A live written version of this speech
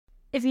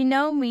If you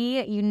know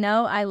me, you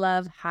know I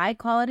love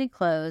high-quality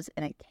clothes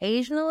and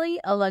occasionally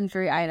a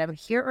luxury item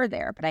here or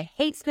there, but I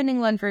hate spending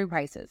luxury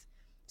prices,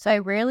 so I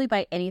rarely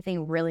buy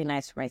anything really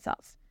nice for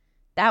myself.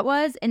 That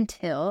was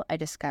until I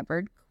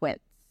discovered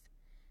Quince.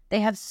 They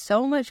have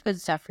so much good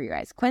stuff for you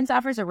guys. Quince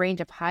offers a range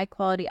of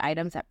high-quality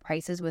items at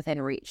prices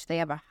within reach. They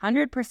have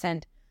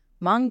 100%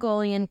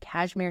 Mongolian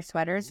cashmere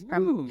sweaters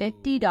from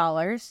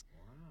 $50,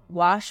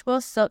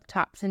 washable silk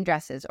tops and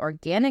dresses,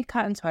 organic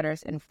cotton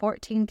sweaters, and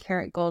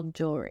 14-karat gold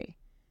jewelry.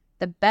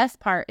 The best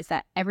part is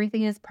that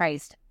everything is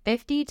priced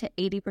 50 to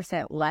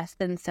 80% less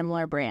than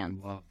similar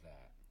brands. Love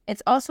that.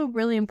 It's also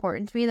really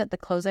important to me that the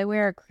clothes I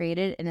wear are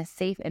created in a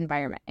safe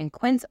environment, and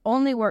Quince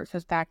only works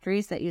with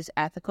factories that use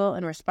ethical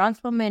and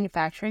responsible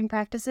manufacturing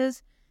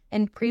practices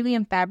and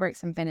premium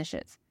fabrics and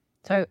finishes.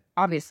 So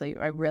obviously,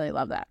 I really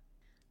love that.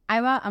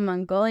 I bought a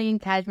Mongolian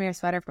cashmere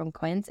sweater from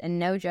Quince, and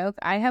no joke,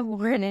 I have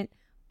worn it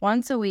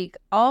once a week,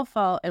 all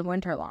fall and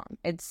winter long.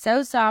 It's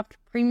so soft,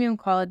 premium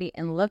quality,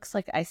 and looks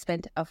like I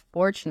spent a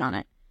fortune on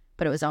it,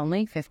 but it was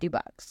only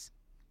 $50.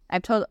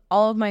 I've told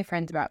all of my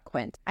friends about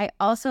Quince. I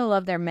also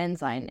love their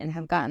men's line and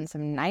have gotten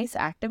some nice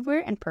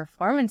activewear and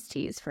performance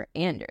tees for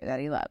Andrew that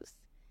he loves.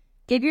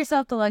 Give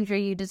yourself the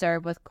luxury you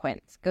deserve with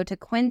Quince. Go to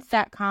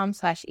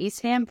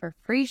quince.com/eastfam for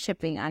free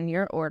shipping on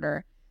your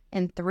order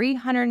and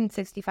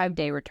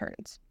 365-day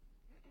returns.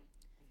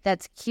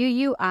 That's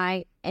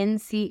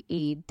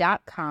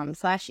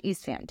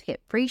QUINCE.com/eastfam to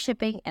get free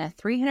shipping and a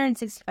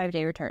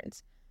 365-day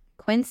returns.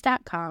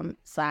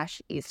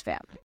 Quince.com/eastfam.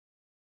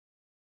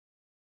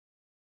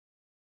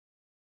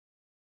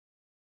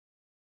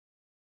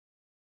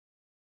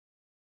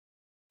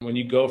 When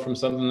you go from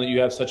something that you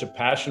have such a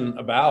passion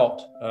about,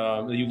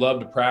 that you love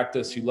to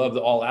practice, you love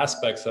all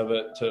aspects of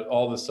it, to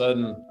all of a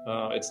sudden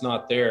it's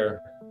not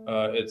there.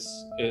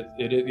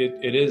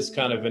 It is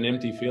kind of an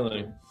empty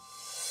feeling.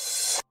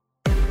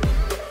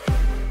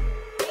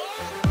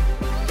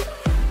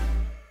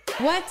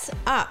 What's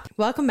up?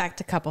 Welcome back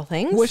to Couple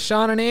Things, With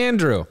Sean and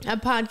Andrew. a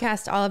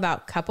podcast all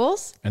about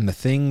couples. And the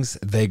things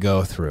they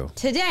go through.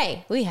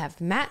 Today, we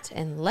have Matt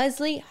and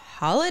Leslie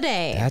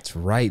Holliday. That's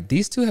right.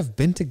 These two have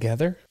been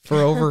together for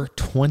over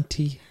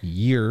 20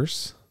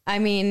 years. I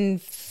mean,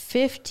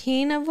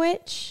 15 of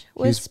which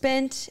was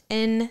spent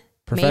in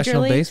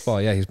Professional major leagues.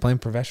 baseball. Yeah, he's playing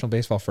professional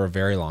baseball for a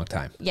very long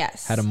time.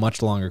 Yes. Had a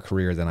much longer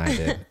career than I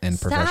did in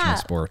professional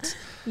sports.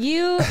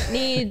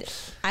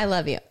 I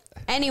love you.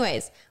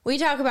 Anyways, we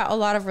talk about a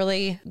lot of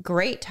really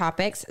great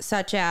topics,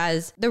 such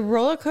as the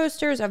roller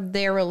coasters of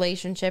their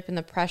relationship and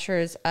the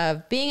pressures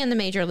of being in the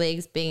major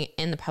leagues, being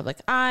in the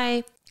public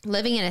eye,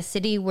 living in a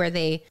city where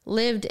they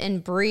lived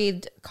and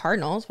breathed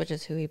Cardinals, which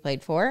is who he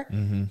played for,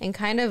 and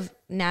kind of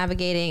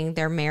navigating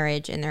their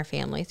marriage and their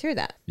family through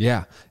that.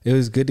 Yeah, it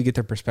was good to get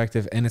their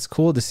perspective, and it's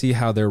cool to see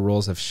how their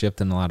roles have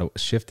shifted in a lot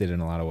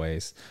of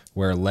ways.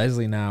 Where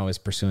Leslie now is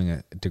pursuing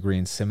a degree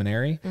in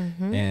seminary,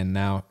 and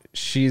now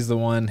she's the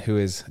one who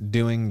is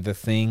doing the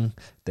thing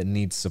that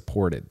needs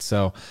supported.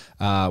 So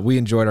we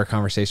enjoyed our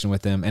conversation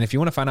with them, and if you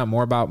want to find out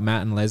more about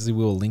Matt and Leslie,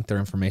 we will link their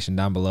information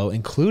down below,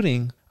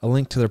 including a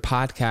link to their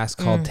podcast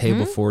called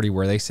Table 40,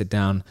 where they sit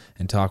down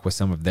and talk with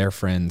some of their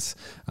friends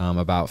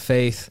about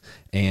faith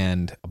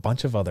and a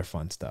bunch of other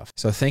fun stuff.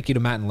 So thank you to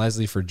Matt and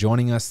Leslie for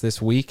joining us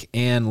this week.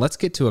 And let's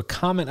get to a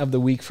comment of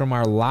the week from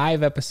our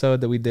live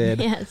episode that we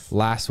did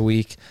last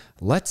week.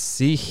 Let's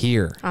see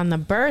here. On the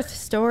birth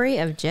story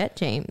of Jet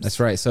James. That's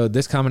right. So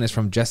this comment is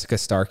from Jessica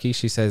Starkey.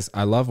 She says,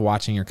 I love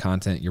watching your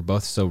content. You're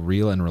both so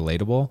real and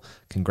relatable.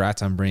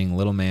 Congrats on bringing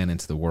little man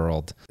into the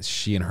world.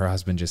 She and her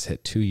husband just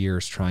hit 2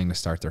 years trying to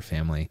start their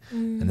family.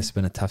 And this has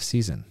been a tough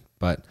season,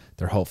 but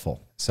they're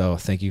hopeful. So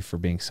thank you for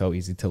being so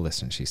easy to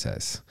listen, she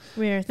says.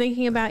 We are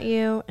thinking about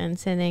you and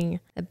sending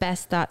the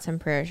best thoughts and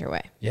prayers your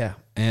way. Yeah.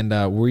 And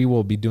we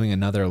will be doing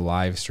another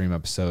live stream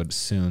episode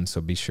soon. So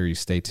be sure you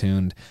stay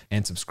tuned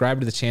and subscribe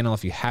to the channel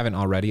if you haven't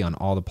already on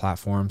all the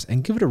platforms,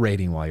 and give it a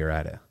rating while you're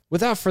at it.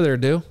 Without further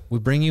ado, we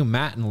bring you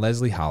Matt and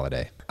Leslie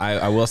Holliday.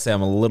 I will say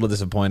I'm a little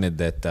disappointed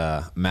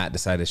that Matt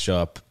decided to show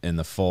up in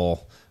the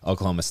full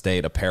Oklahoma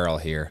State apparel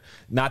here.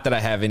 Not that I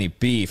have any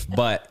beef,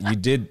 but you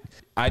did.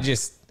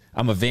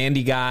 I'm a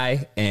Vandy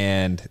guy,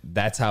 and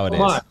that's how it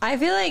is. I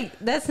feel like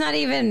that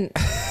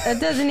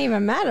doesn't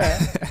even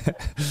matter.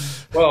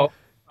 Well,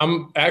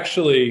 I'm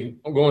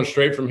going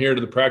straight from here to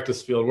the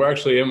practice field. We're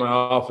actually in my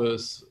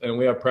office and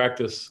we have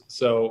practice.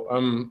 So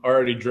I'm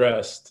already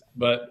dressed,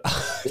 but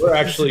we're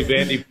actually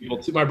Vandy people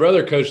too. My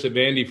brother coached at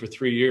Vandy for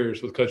 3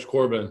 years with Coach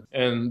Corbin,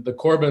 and the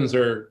Corbins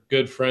are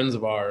good friends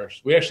of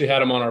ours. We actually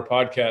had him on our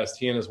podcast.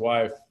 He and his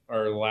wife,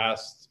 our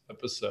last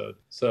episode.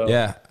 So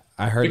yeah,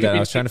 I heard that. I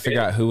was trying to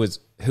figure out who was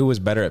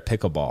better at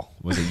pickleball.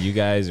 Was it you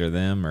guys or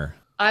them, or?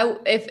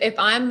 If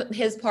I'm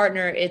his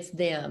partner, it's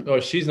them. Oh,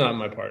 she's not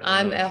my partner.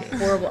 I'm a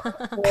horrible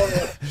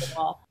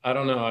football. I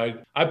don't know.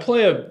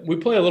 We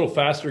play a little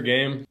faster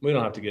game. We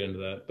don't have to get into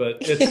that, but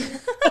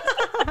it's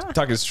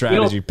talking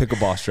strategy,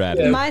 pickleball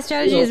strategy. My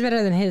strategy is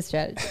better than his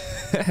strategy.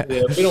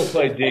 Yeah, we don't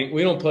play dink.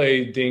 We don't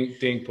play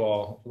dink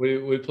ball.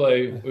 We're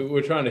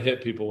trying to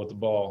hit people with the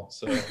ball.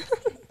 So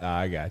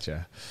I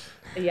gotcha.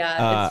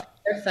 Yeah,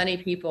 They're funny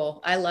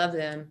people. I love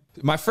them.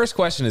 My first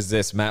question is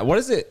this, Matt. What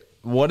is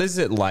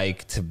it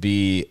like to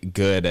be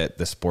good at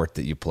the sport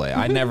that you play?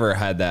 I never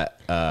had that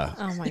Oh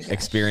my gosh.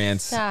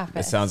 experience. Stop It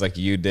it. sounds like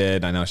you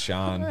did. I know,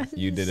 Sean,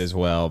 you did as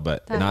well,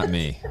 but not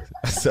me.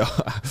 So,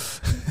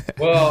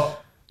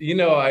 Well,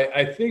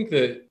 I think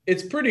that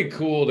it's pretty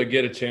cool to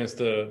get a chance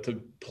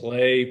to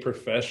play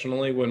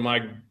professionally when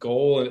my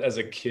goal as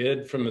a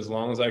kid from as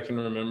long as I can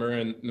remember,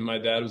 and my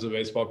dad was a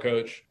baseball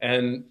coach,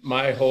 and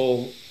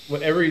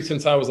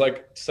since I was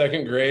like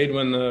second grade,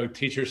 when the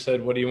teacher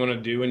said, "What do you want to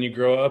do when you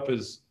grow up?"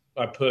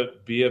 I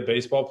put be a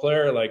baseball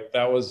player. Like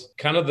that was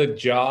kind of the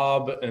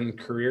job and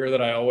career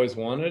that I always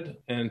wanted.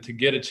 And to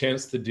get a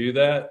chance to do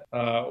that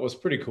was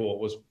pretty cool.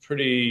 It was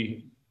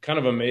pretty kind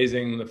of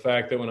amazing. The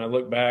fact that when I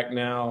look back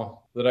now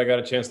that I got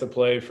a chance to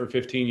play for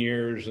 15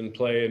 years and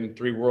play in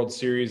 3 World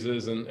Series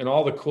and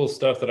all the cool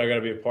stuff that I got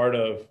to be a part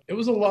of, it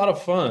was a lot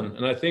of fun.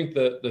 And I think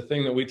that the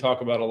thing that we talk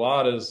about a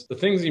lot is the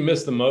things you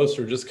miss the most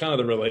are just kind of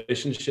the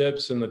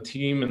relationships and the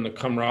team and the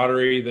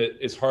camaraderie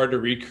that is hard to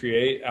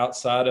recreate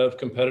outside of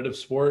competitive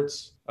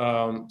sports.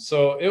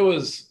 So it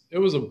was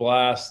a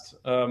blast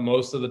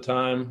most of the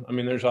time. I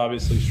mean, there's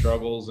obviously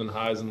struggles and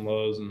highs and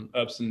lows and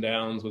ups and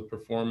downs with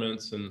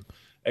performance and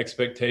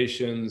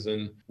expectations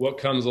and what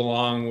comes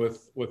along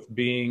with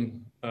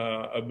being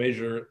a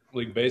Major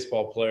League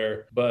Baseball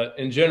player. But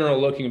in general,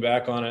 looking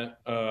back on it,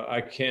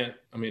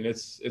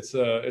 it's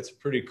a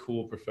pretty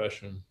cool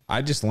profession.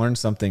 I just learned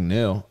something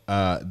new,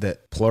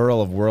 that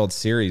plural of World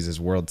Series is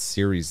World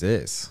Series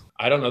is.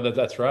 I don't know that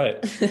that's right.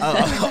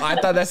 Oh, I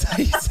thought that's how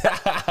you said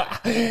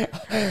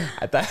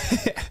I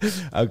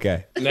thought,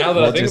 okay. Now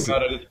that I think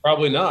about it, it's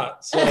probably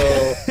not. So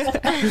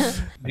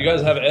you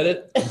guys have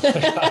edit?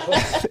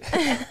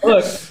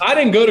 Look, I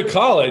didn't go to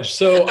college.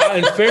 So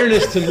in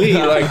fairness to me,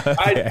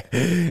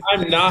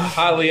 I'm not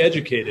highly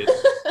educated.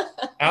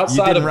 Outside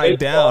you didn't of write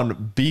baseball.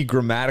 down be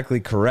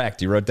grammatically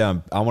correct. You wrote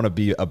down, I want to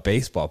be a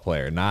baseball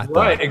player, not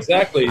Right,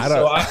 exactly. I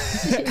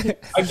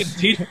I could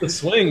teach the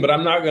swing, but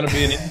I'm not going to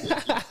be an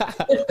English.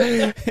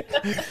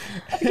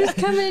 Just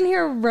coming in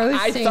here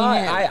roasting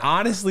I him.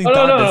 honestly No,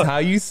 thought no. that's how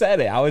you said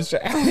it. I was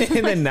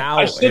and then now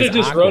I should have it's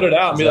just awkward. wrote it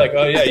out and be like,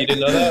 oh yeah, you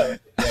didn't know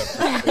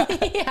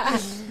that? Yeah.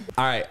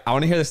 All right, I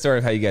want to hear the story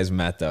of how you guys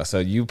met though. So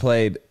you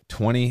played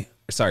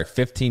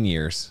 15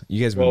 years.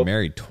 You guys been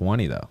married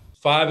 20 though.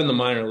 5 in the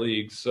minor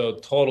leagues. So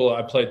total,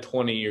 I played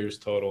 20 years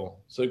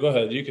total. So go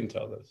ahead, you can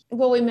tell this.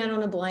 Well, we met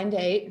on a blind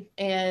date,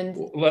 and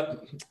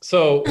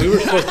So we were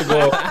supposed to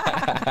go.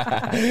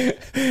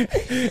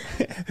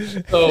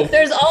 So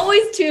there's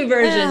always 2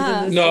 versions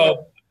of this.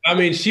 no, I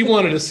mean, she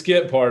wanted to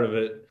skip part of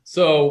it.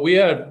 So we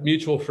had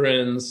mutual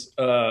friends.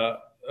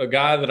 A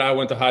guy that I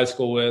went to high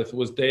school with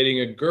was dating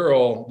a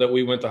girl that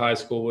we went to high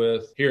school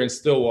with here in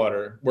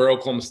Stillwater, where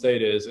Oklahoma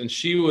State is. And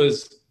she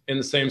was in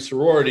the same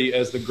sorority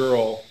as the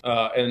girl.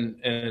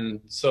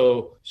 And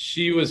so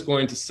she was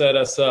going to set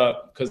us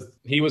up because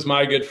he was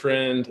my good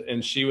friend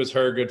and she was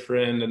her good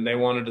friend. And they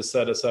wanted to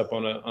set us up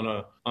on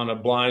a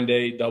blind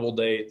date, double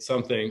date,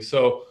 something.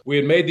 So we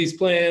had made these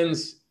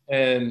plans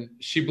and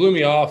she blew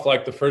me off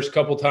like the first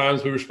couple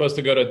times. We were supposed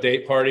to go to a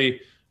date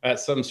party at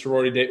some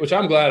sorority date, which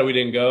I'm glad we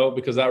didn't go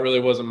because that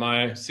really wasn't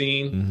my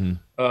scene.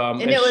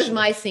 And it was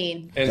my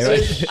scene. And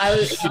I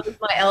was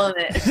my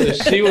element. so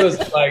she was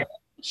like,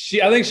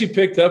 I think she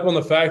picked up on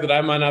the fact that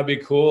I might not be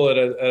cool at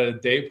a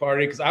date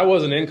party because I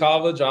wasn't in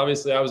college.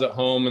 Obviously, I was at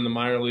home in the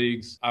minor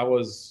leagues. I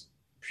was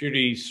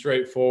pretty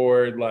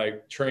straightforward,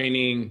 like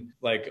training,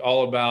 like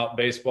all about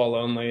baseball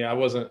only. I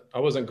wasn't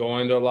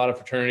going to a lot of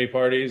fraternity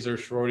parties or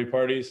sorority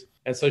parties.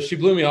 And so she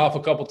blew me off a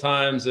couple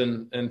times.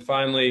 And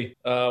finally,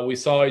 we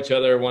saw each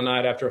other one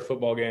night after a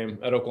football game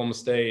at Oklahoma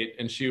State.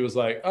 And she was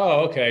like,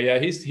 oh, okay. Yeah,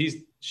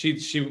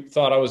 she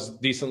thought I was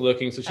decent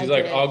looking. So she's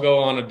like, I'll go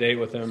on a date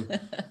with him.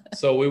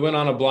 So we went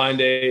on a blind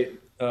date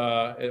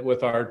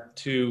with our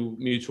 2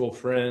 mutual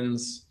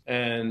friends.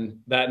 And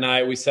that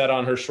night we sat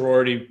on her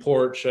sorority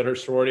porch at her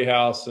sorority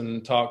house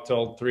and talked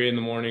till 3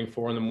 a.m,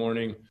 4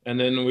 a.m. And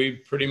then we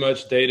pretty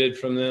much dated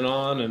from then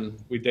on. And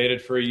we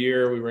dated for a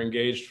year. We were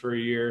engaged for a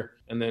year.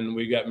 And then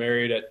we got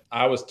married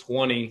I was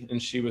 20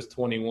 and she was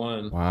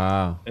 21.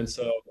 Wow. And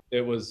so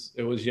it was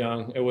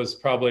young. It was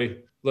probably,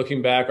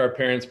 looking back, our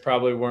parents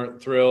probably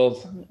weren't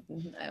thrilled.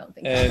 I don't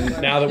think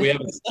And now that we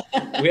have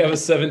a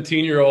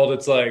 17-year-old,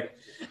 it's like,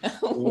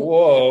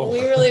 whoa.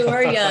 we really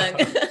were young.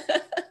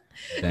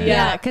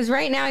 Yeah, because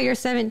right now your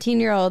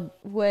 17-year-old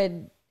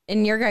would,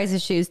 in your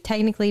guys' shoes,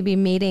 technically be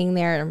meeting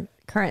their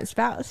current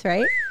spouse,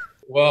 right?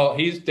 Well,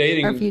 he's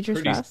dating Our future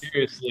pretty spouse.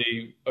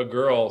 seriously a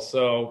girl,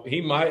 so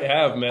he might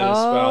have met his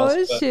Oh,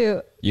 spouse. but-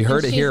 shoot. You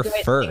heard it she's here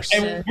great. first.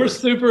 And we're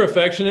super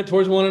affectionate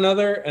towards one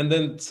another. And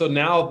then, so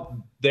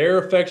now they're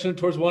affectionate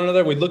towards one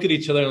another. We look at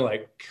each other and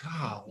like,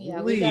 golly,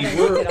 Yeah, we gotta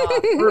knock it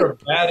off. we're a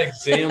bad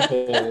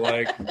example.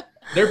 Like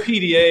their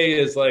PDA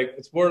is like,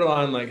 it's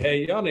borderline like,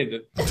 hey, y'all need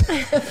to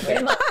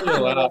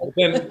chill out.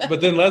 But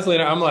then Leslie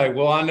and I'm like,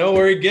 well, I know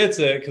where he gets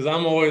it. Cause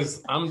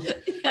He's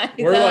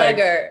we're a like-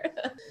 hugger.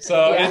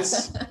 so Yeah.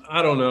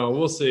 I don't know.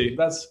 We'll see.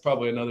 That's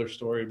probably another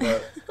story,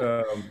 but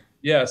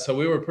Yeah, so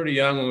we were pretty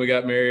young when we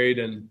got married,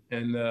 and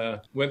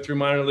went through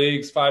minor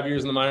leagues, 5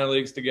 years in the minor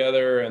leagues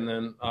together, and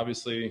then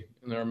obviously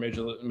in our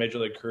major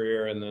league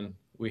career, and then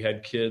we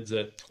had kids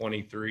at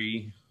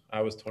 23.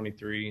 I was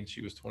 23 and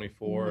she was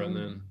 24, and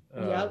then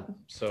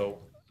so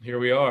here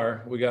we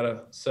are. We got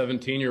a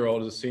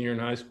 17-year-old as a senior in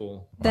high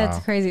school. That's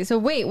crazy. So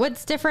wait,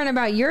 what's different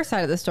about your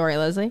side of the story,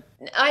 Leslie?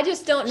 I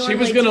just don't normally. She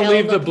was going to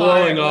leave the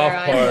blowing off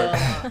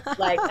part.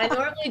 Like, I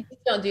normally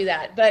just don't do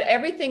that, but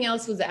everything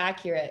else was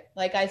accurate.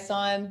 Like, I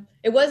saw him.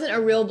 It wasn't a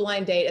real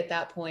blind date at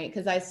that point,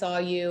 because I saw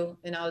you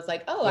and I was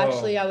like, oh,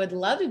 actually, I would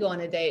love to go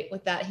on a date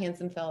with that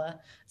handsome fella.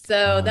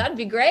 So that'd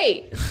be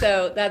great.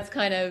 So that's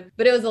kind of,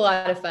 but it was a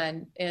lot of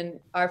fun, and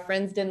our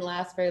friends didn't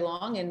last very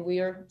long, and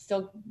we're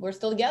still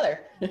together.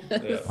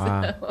 Yeah.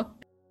 Wow.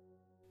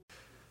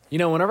 You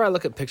know, whenever I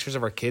look at pictures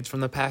of our kids from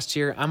the past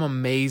year, I'm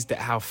amazed at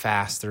how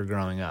fast they're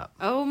growing up.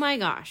 Oh my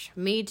gosh,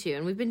 me too.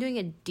 And we've been doing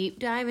a deep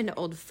dive into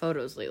old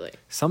photos lately.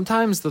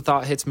 Sometimes the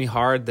thought hits me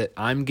hard that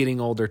I'm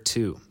getting older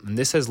too. And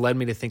this has led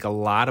me to think a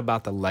lot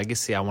about the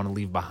legacy I want to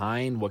leave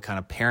behind, what kind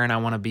of parent I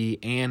want to be,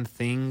 and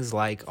things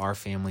like our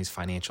family's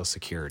financial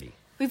security.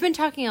 We've been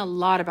talking a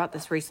lot about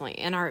this recently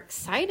and are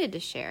excited to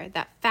share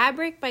that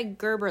Fabric by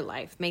Gerber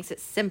Life makes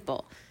it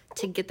simple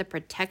to get the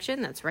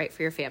protection that's right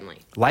for your family.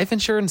 Life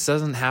insurance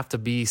doesn't have to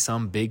be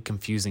some big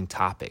confusing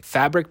topic.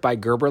 Fabric by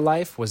Gerber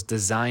Life was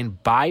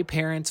designed by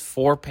parents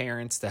for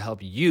parents to help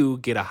you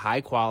get a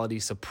high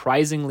quality,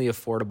 surprisingly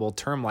affordable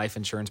term life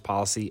insurance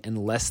policy in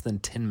less than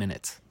 10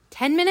 minutes.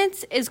 10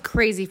 minutes is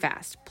crazy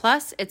fast.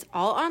 Plus, it's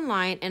all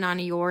online and on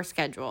your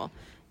schedule.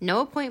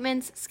 No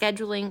appointments,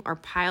 scheduling, or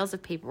piles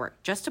of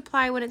paperwork. Just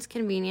apply when it's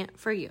convenient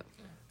for you.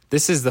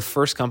 This is the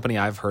first company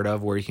I've heard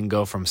of where you can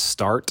go from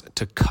start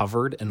to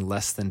covered in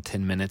less than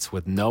 10 minutes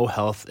with no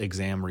health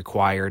exam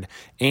required,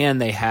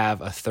 and they have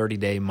a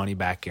 30-day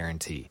money-back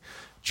guarantee.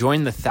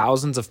 Join the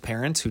thousands of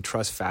parents who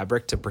trust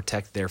Fabric to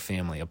protect their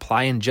family.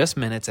 Apply in just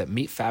minutes at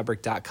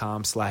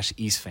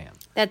meetfabric.com/EastFam.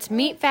 That's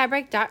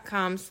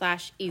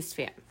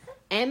meetfabric.com/EastFam.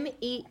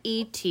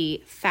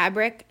 MEET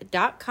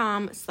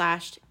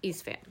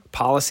fabric.com/EastFam.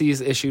 Policies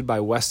issued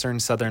by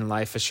Western Southern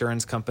Life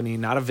Assurance Company,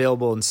 not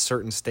available in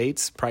certain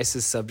states.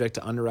 Prices subject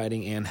to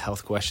underwriting and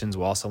health questions.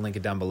 We'll also link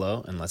it down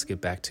below, and let's get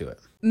back to it.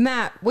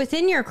 Matt,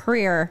 within your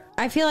career,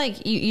 I feel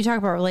like you talk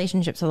about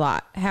relationships a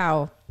lot,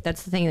 how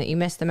that's the thing that you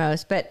miss the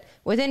most. But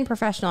within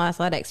professional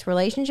athletics,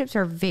 relationships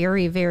are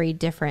very, very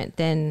different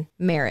than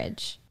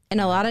marriage. And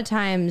a lot of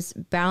times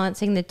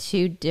balancing the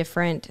two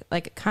different,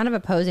 like kind of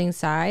opposing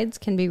sides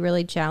can be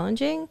really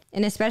challenging.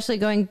 And especially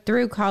going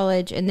through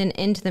college and then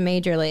into the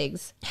major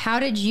leagues. How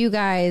did you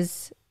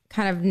guys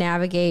kind of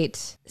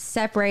navigate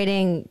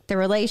separating the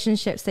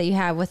relationships that you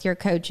have with your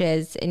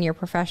coaches in your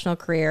professional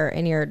career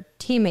and your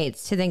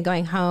teammates to then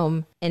going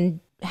home and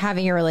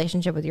having your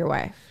relationship with your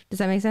wife? Does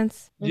that make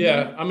sense?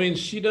 Yeah. I mean,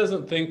 she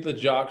doesn't think the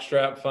jock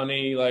strap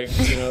funny, like,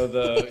 you know,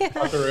 the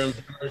locker room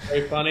is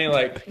very funny.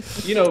 Like,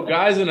 you know,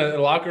 guys in a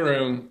locker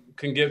room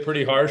can get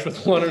pretty harsh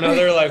with one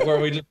another, like where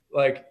we just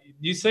like,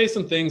 you say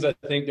some things I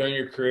think during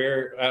your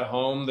career at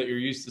home that you're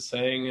used to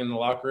saying in the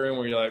locker room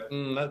where you're like,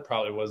 that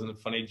probably wasn't a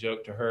funny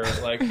joke to her.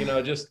 Like, you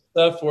know, just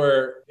stuff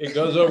where it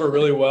goes over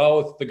really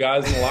well with the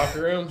guys in the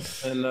locker room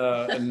and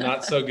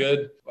not so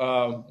good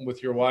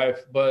with your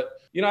wife. But,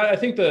 you know, I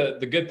think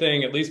the good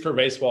thing, at least for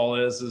baseball,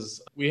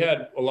 is we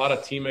had a lot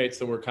of teammates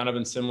that were kind of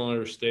in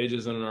similar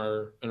stages in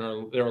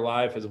their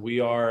life as we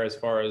are, as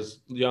far as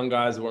young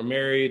guys that were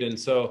married. And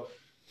so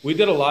we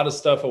did a lot of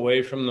stuff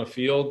away from the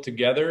field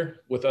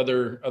together with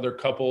other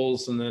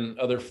couples and then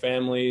other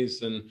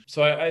families. And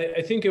so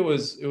I think it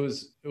was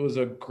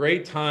a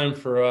great time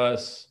for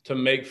us to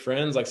make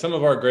friends. Like, some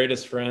of our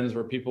greatest friends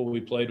were people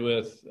we played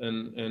with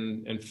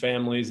and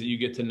families that you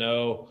get to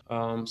know.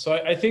 So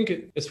I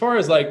think as far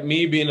as like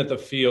me being at the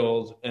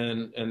field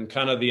and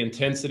kind of the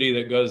intensity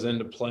that goes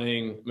into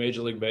playing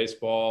Major League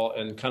Baseball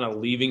and kind of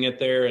leaving it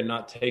there and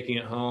not taking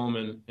it home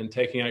and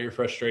taking out your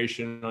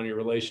frustration on your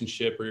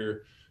relationship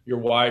or your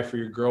wife or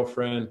your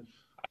girlfriend,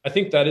 I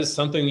think that is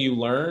something you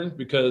learn,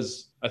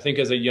 because I think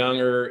as a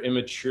younger,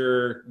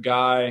 immature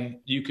guy,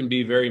 you can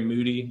be very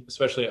moody,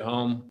 especially at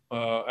home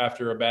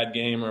after a bad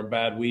game or a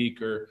bad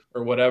week or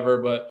whatever.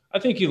 But I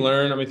think you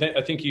learn. I mean,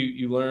 I think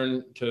you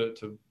learn to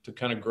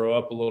kind of grow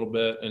up a little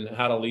bit and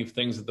how to leave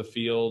things at the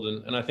field.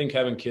 And I think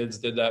having kids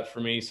did that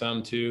for me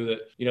some too, that,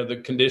 you know,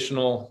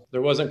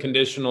 there wasn't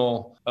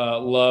conditional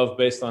love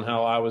based on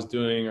how I was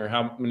doing or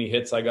how many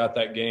hits I got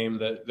that game,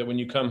 that when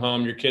you come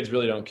home, your kids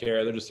really don't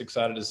care. They're just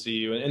excited to see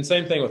you. And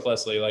same thing with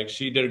Leslie. Like,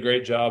 she did a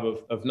great job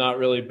of not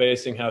really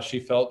basing how she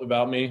felt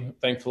about me,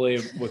 thankfully,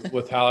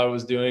 with how I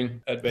was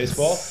doing at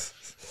baseball.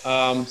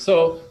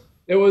 So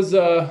it was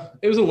a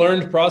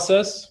learned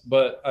process,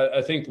 but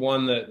I think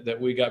one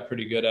that we got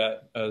pretty good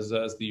at as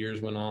the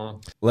years went on.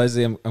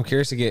 Leslie, I'm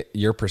curious to get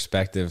your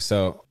perspective.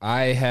 So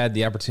I had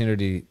the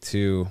opportunity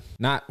to,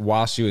 not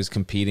while she was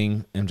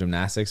competing in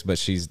gymnastics, but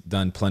she's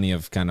done plenty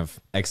of kind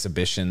of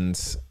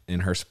exhibitions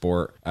in her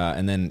sport.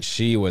 And then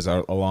she was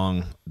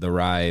along the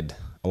ride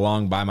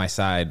along by my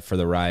side for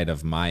the ride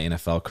of my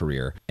NFL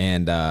career.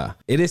 And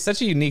it is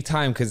such a unique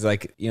time because,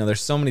 like, you know,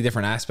 there's so many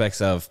different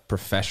aspects of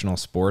professional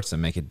sports that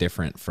make it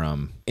different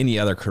from any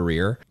other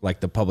career, like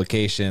the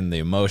publication, the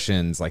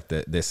emotions, like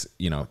this,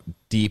 you know,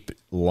 deep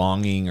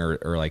longing or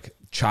like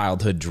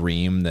childhood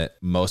dream that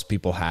most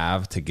people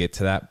have to get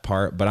to that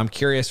part. But I'm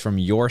curious from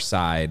your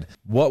side,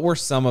 what were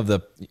some of the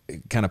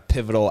kind of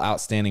pivotal,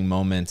 outstanding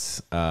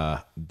moments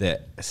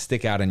that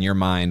stick out in your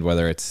mind,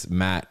 whether it's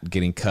Matt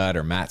getting cut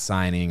or Matt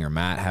signing or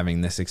Matt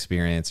having this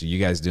experience or you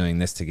guys doing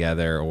this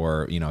together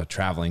or, you know,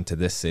 traveling to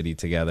this city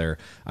together?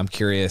 I'm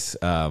curious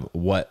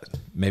what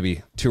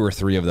maybe 2 or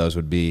 3 of those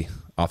would be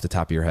off the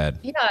top of your head.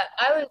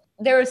 Yeah,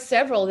 there were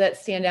several that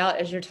stand out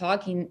as you're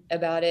talking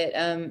about it.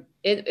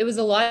 It was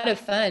a lot of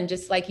fun,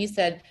 just like you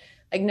said,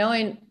 like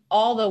knowing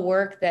all the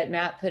work that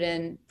Matt put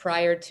in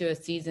prior to a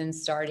season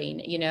starting,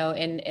 you know,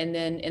 and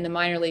then in the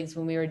minor leagues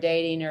when we were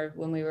dating or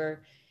when we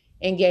were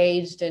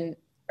engaged and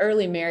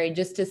early married,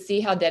 just to see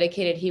how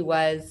dedicated he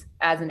was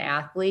as an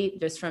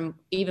athlete, just from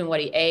even what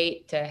he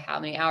ate to how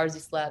many hours he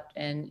slept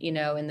and, you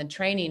know, in the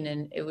training.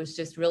 And it was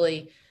just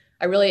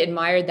I really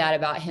admired that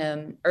about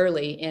him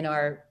early in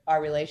our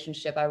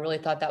relationship. I really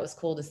thought that was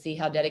cool to see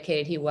how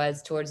dedicated he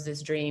was towards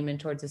this dream and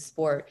towards this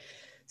sport.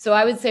 So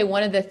I would say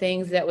one of the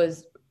things that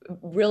was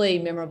really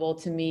memorable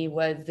to me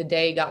was the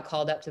day he got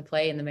called up to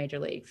play in the major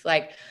leagues.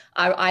 Like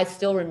I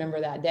still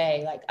remember that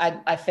day. Like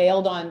I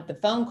failed on the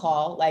phone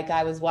call. Like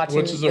I was watching.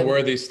 Which is a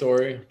worthy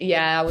story.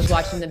 Yeah. I was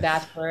watching The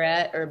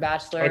Bachelorette or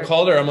Bachelor. I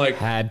called her. I'm like,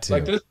 Had to.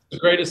 like, this is the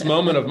greatest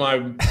moment of my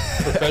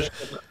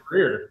professional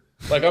career.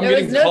 Like I'm there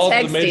getting was no called to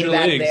the texting major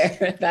back leagues.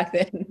 there, back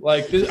then.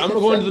 Like this, I'm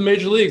going to the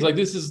major leagues. Like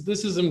this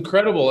is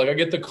incredible. Like I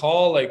get the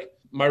call. Like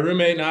my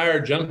roommate and I are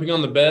jumping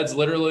on the beds,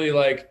 literally.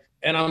 Like,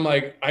 and I'm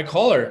like, I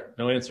call her,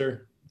 no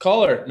answer.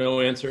 Call her,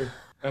 no answer.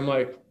 I'm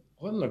like,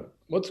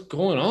 what's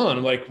going on?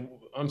 I'm like,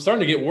 I'm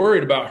starting to get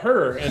worried about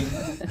her, and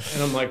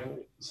I'm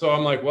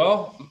like,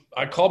 well,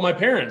 I called my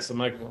parents. I'm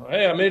like,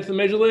 hey, I made it to the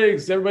major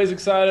leagues. Everybody's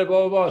excited.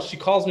 Blah blah blah. She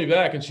calls me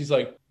back, and she's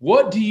like,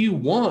 what do you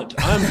want?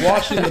 I'm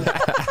watching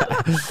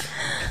the.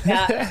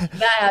 Yeah,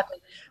 that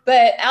happened.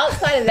 But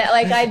outside of that,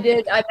 like I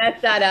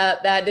messed that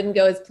up. That didn't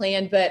go as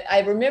planned. But I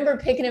remember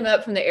picking him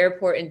up from the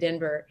airport in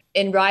Denver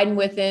and riding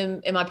with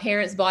him. And my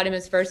parents bought him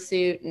his first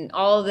suit and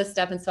all of this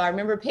stuff. And so I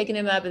remember picking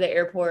him up at the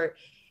airport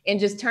and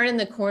just turning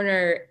the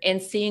corner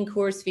and seeing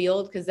Coors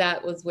Field, because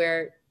that was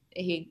where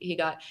he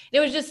got. And it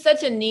was just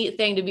such a neat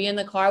thing to be in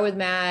the car with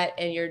Matt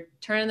and you're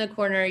turning the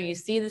corner, you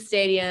see the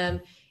stadium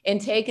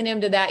and taking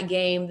him to that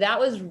game. That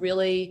was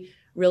really,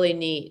 really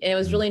neat. And it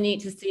was really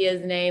neat to see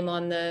his name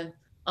on the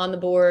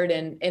board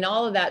and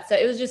all of that. So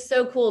it was just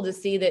so cool to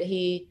see that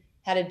he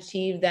had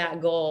achieved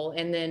that goal.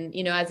 And then,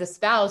 you know, as a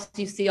spouse,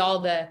 you see all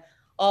the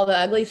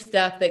ugly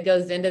stuff that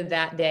goes into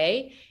that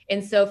day.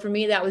 And so for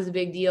me, that was a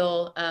big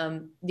deal.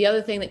 The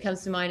other thing that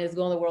comes to mind is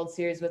going to the World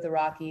Series with the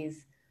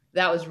Rockies.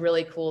 That was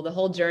really cool. The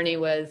whole journey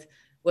was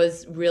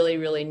really,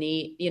 really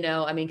neat. You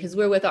know, I mean, because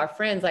we're with our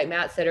friends, like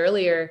Matt said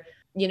earlier,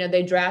 you know,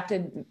 they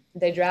drafted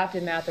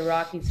Matt, the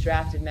Rockies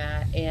drafted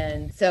Matt.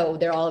 And so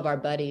they're all of our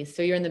buddies.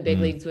 So you're in the big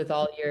leagues with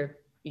all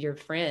your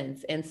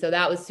friends. And so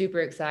that was super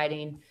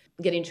exciting.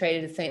 Getting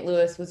traded to St.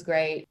 Louis was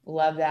great.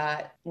 Love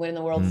that. Winning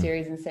the World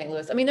Series in St.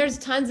 Louis. I mean, there's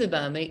tons of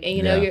them. And,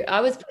 you know,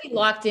 I was pretty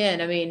locked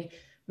in. I mean,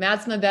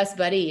 Matt's my best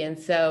buddy. And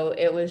so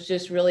it was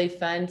just really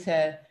fun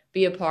to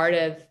be a part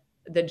of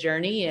the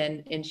journey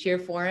and cheer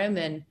for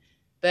him.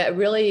 But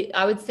really,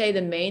 I would say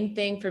the main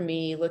thing for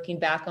me looking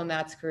back on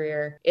Matt's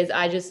career is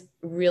I just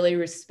really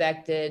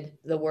respected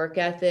the work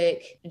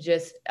ethic.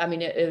 I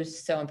mean, it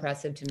was so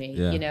impressive to me,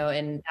 you know,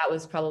 and that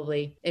was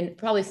probably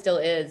still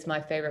is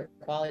my favorite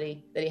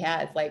quality that he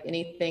has. Like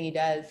anything he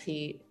does,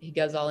 he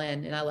goes all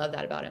in. And I love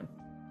that about him.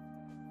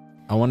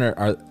 I wonder,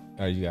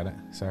 you got it.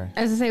 Sorry.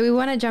 I was gonna say, we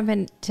want to jump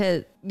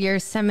into your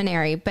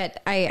seminary,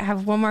 but I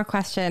have one more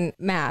question,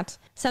 Matt.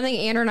 Something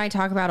Andrew and I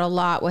talk about a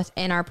lot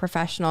within our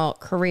professional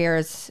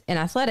careers in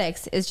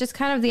athletics is just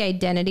kind of the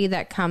identity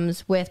that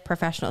comes with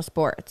professional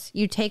sports.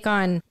 You take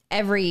on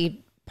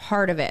every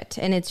part of it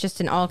and it's just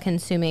an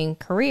all-consuming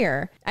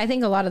career. I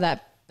think a lot of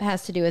that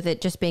has to do with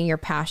it just being your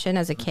passion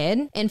as a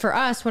kid. And for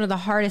us, one of the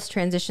hardest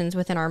transitions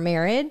within our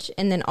marriage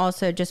and then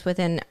also just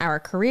within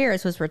our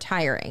careers was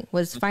retiring,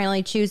 was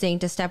finally choosing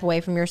to step away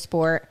from your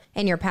sport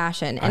and your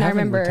passion. And I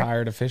remember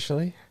retired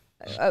officially.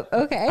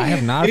 Okay. I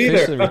have not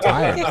officially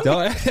retired.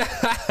 Don't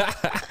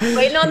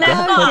Waiting on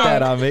that. put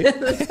that on me.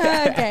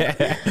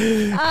 Okay.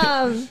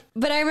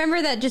 But I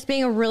remember that just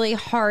being a really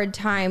hard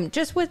time,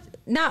 just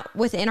not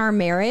within our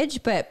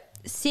marriage, but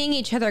seeing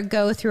each other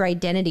go through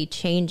identity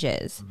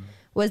changes.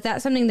 Was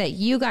that something that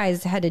you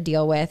guys had to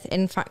deal with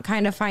and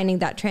kind of finding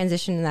that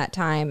transition in that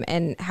time?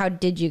 And how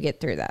did you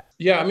get through that?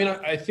 Yeah, I mean,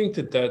 I think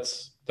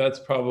that's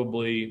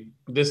probably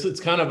this.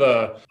 It's kind of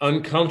a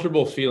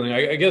uncomfortable feeling.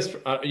 I guess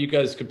you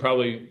guys could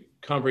probably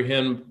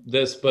comprehend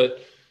this,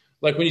 but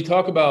like when you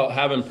talk about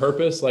having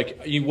purpose,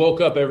 like you woke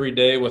up every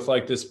day with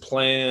like this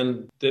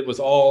plan that was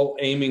all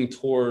aiming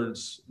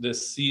towards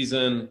this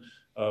season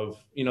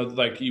of, you know,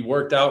 like you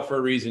worked out for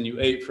a reason, you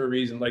ate for a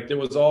reason. Like there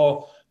was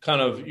all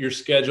kind of your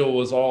schedule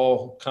was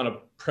all kind of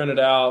printed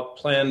out,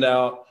 planned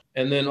out.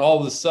 And then all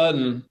of a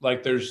sudden,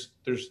 like there's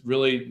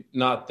really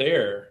not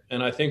there.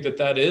 And I think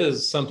that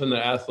is something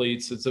that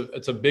athletes,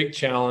 it's a big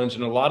challenge.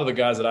 And a lot of the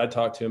guys that I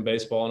talk to in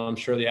baseball, and I'm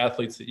sure the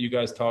athletes that you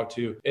guys talk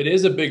to, it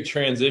is a big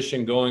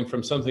transition going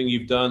from something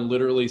you've done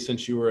literally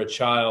since you were a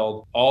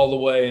child all the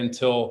way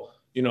until,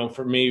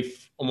 for me,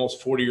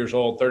 almost 40 years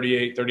old,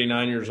 38,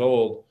 39 years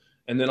old.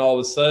 And then all of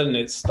a sudden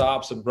it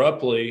stops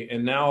abruptly.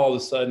 And now all of a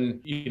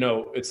sudden,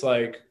 it's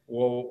like,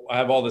 well, I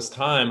have all this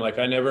time. Like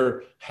I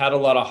never had a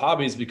lot of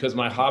hobbies because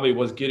my hobby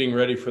was getting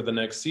ready for the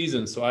next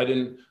season. So I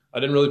didn't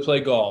really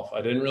play golf.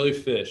 I didn't really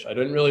fish. I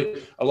didn't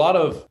really, a lot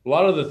of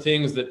the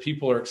things that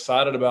people are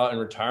excited about in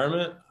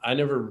retirement, I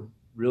never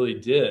really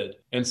did.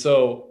 And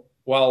so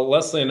while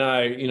Leslee and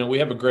I, we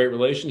have a great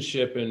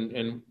relationship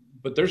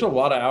but there's a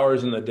lot of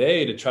hours in the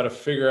day to try to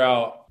figure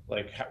out,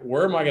 like,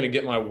 where am I going to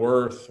get my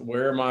worth?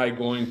 Where am I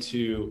going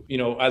to,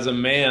 as a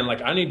man,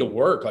 like I need to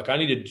work, like I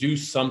need to do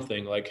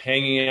something. Like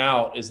hanging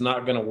out is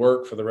not going to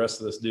work for the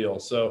rest of this deal.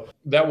 So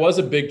that was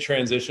a big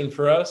transition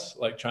for us,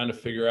 like trying to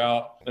figure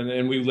out. And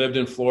then we lived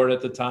in Florida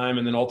at the time.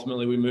 And then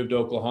ultimately we moved to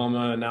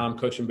Oklahoma, and now I'm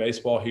coaching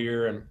baseball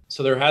here. And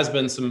so there has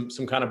been some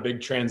kind of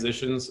big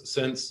transitions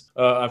since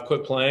I've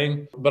quit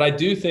playing. But I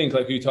do think,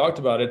 like you talked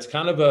about, it's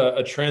kind of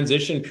a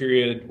transition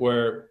period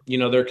where,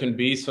 there can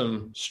be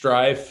some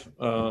strife,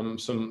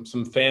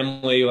 some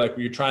family, like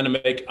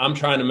I'm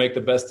trying to make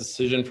the best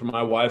decision for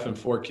my wife and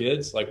 4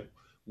 kids. Like,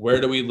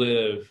 where do we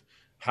live?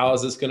 How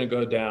is this going to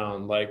go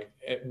down? Like,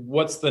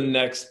 what's the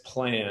next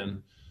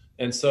plan?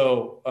 And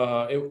so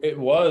it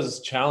was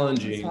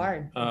challenging. It's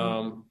hard.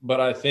 But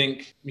I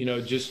think,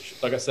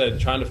 just like I said,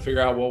 trying to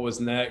figure out what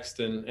was next.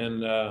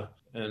 And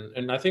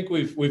I think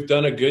we've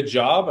done a good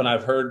job. And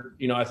I've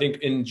heard, I think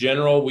in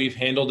general, we've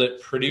handled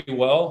it pretty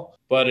well,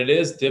 but it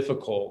is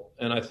difficult.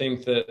 And I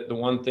think that the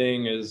one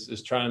thing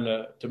is trying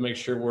to make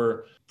sure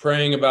we're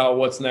praying about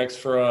what's next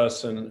for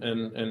us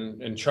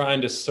and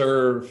trying to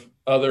serve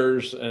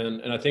others.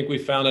 And I think we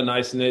found a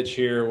nice niche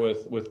here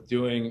with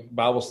doing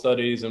Bible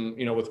studies. And,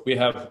 we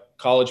have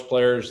college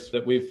players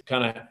that we've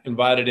kind of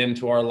invited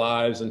into our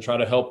lives and try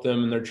to help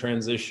them in their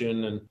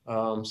transition.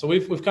 And so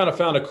we've kind of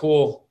found a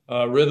cool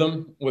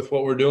rhythm with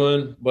what we're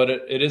doing, but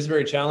it is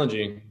very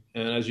challenging.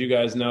 And as you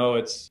guys know,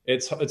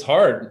 it's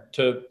hard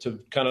to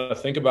kind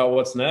of think about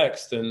what's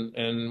next.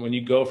 And when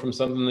you go from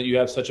something that you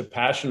have such a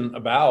passion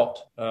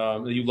about,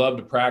 that you love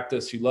to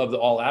practice, you love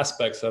all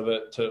aspects of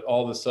it, to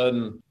all of a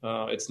sudden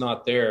it's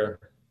not there.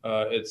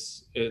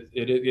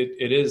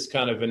 It is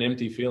kind of an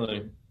empty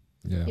feeling.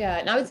 Yeah.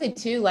 And I would say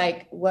too,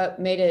 like what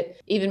made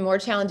it even more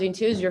challenging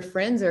too, is your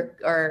friends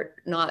are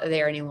not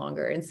there any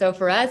longer. And so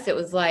for us, it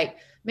was like,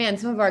 man,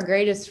 some of our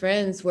greatest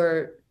friends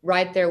were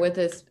right there with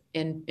us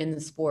in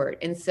the sport.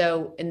 And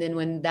then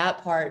when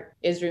that part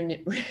is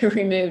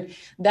removed,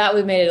 that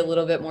would made it a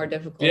little bit more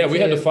difficult. Yeah. We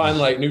had to find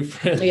like new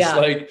friends,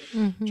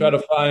 try to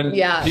find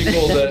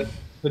people that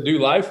to do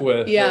life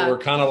with that were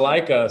kind of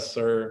like us,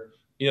 or,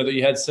 that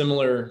you had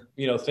similar,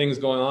 things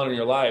going on in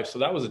your life. So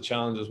that was a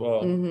challenge as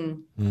well.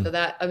 Mm-hmm. So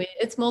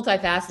it's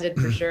multifaceted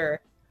for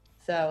sure.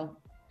 So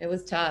it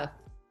was tough.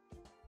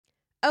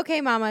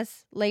 Okay,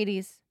 mamas,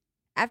 ladies.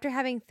 After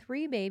having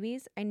 3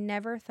 babies, I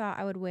never thought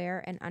I would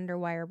wear an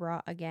underwire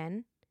bra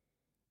again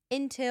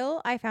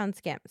until I found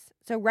Skims.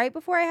 So right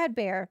before I had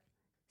Bear,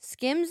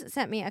 Skims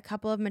sent me a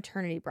couple of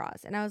maternity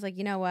bras. And I was like,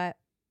 you know what?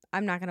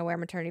 I'm not going to wear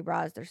maternity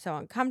bras. They're so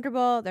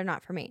uncomfortable. They're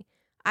not for me.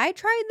 I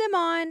tried them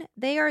on.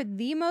 They are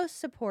the most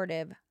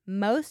supportive,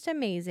 most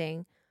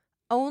amazing,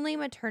 only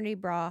maternity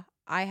bra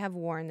I have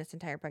worn this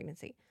entire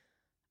pregnancy.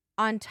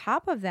 On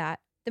top of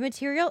that, the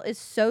material is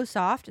so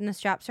soft and the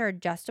straps are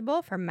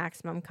adjustable for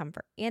maximum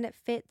comfort, and it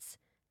fits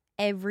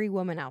every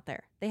woman out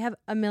there. They have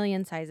a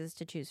million sizes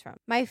to choose from.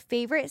 My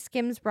favorite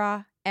Skims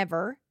bra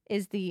ever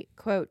is the,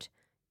 quote,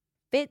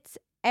 fits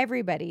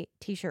everybody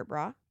t-shirt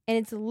bra. And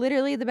it's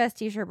literally the best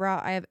t-shirt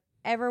bra I have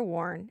ever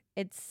worn.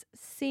 It's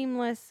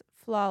seamless,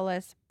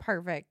 flawless,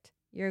 perfect.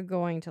 You're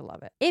going to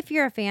love it. If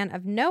you're a fan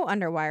of no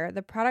underwire,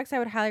 the products I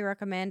would highly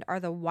recommend are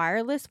the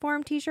wireless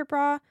form t-shirt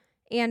bra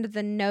and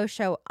the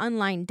no-show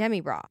unlined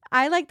demi bra.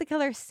 I like the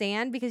color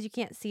sand because you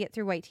can't see it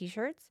through white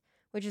t-shirts,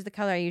 which is the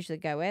color I usually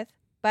go with,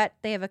 but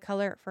they have a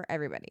color for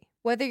everybody.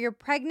 Whether you're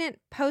pregnant,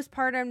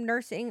 postpartum,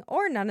 nursing,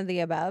 or none of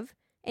the above,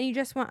 and you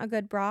just want a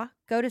good bra,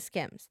 go to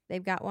Skims.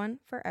 They've got one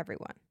for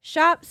everyone.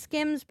 Shop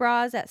Skims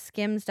bras at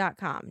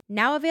skims.com.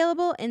 Now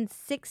available in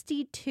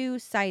 62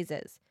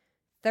 sizes,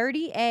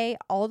 30A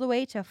all the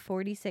way to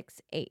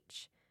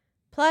 46H.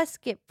 Plus,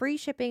 get free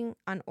shipping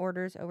on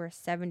orders over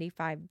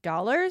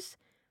 $75.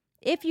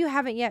 If you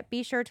haven't yet,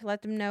 be sure to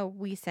let them know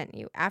we sent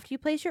you. After you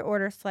place your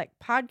order, select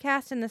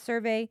podcast in the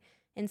survey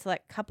and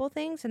select couple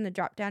things in the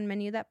drop-down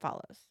menu that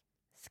follows.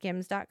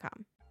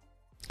 Skims.com.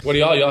 What do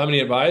y'all have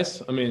any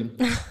advice? I mean,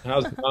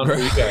 how's it gone for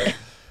you guys?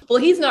 Well,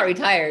 he's not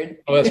retired.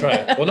 Oh, that's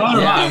right. Well, not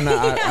I'm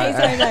not.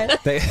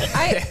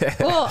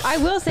 I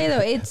will say though,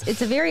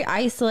 it's a very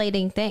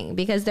isolating thing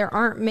because there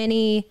aren't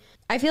many.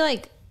 I feel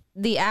like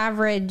the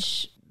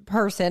average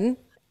person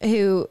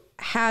who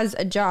has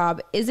a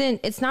job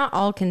it's not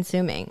all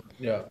consuming.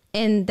 Yeah.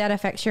 And that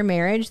affects your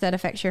marriage, that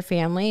affects your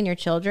family and your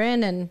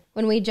children. And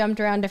when we jumped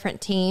around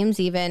different teams,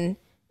 even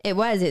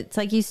it's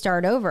like you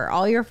start over.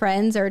 All your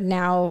friends are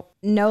now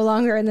no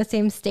longer in the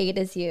same state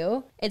as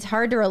you. It's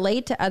hard to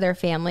relate to other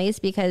families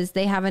because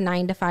they have a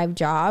 9-to-5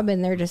 job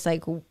and they're just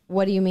like,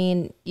 what do you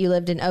mean you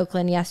lived in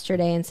Oakland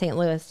yesterday and St.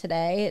 Louis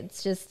today?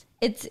 It's just,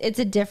 it's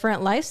a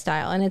different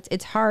lifestyle, and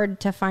it's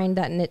hard to find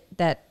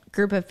that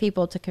group of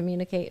people to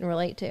communicate and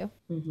relate to.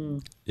 Mm-hmm.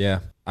 Yeah.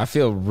 I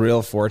feel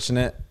real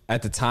fortunate.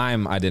 At the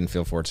time, I didn't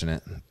feel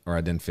fortunate, or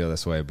I didn't feel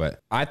this way, but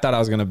I thought I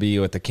was going to be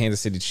with the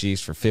Kansas City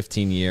Chiefs for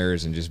 15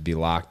 years and just be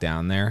locked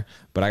down there.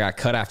 But I got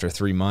cut after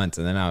 3 months,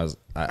 and then I was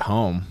at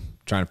home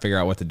trying to figure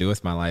out what to do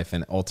with my life.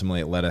 And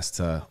ultimately it led us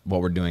to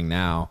what we're doing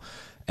now.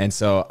 And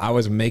so I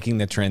was making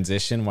the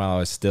transition while I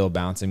was still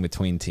bouncing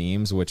between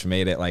teams, which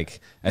made it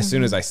like, as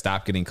soon as I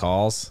stopped getting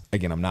calls,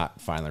 again, I'm not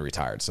finally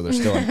retired, so there's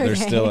still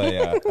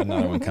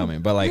another one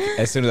coming. But like,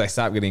 as soon as I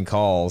stopped getting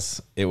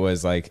calls, it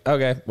was like,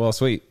 okay, well,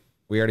 sweet.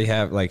 We already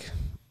have, like,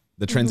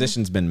 the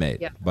transition's been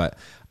made. Yeah. But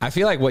I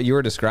feel like what you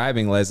were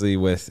describing, Leslie,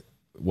 with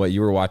what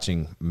you were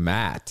watching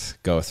Matt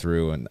go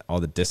through and all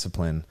the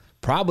discipline,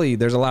 probably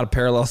there's a lot of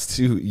parallels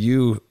to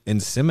you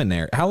in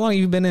seminary. How long have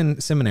you been in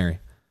seminary?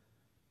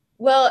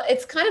 Well,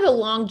 it's kind of a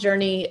long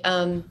journey.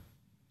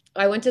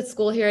 I went to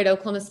school here at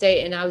Oklahoma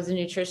State, and I was a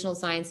nutritional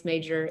science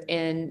major.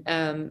 And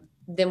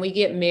then we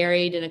get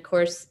married. And of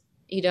course,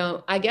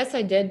 I guess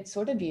I did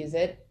sort of use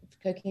it,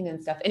 cooking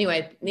and stuff.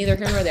 Anyway, neither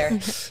here nor there.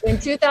 In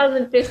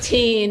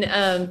 2015,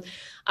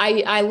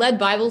 I led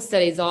Bible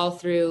studies all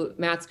through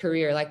Matt's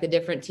career, like the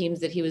different teams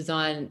that he was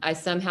on. I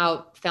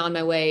somehow found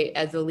my way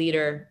as a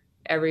leader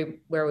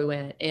everywhere we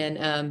went.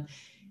 And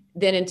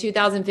then in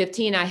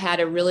 2015, I had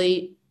a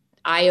really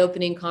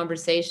eye-opening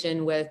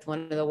conversation with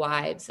one of the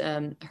wives.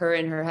 Her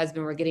and her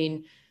husband were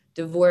getting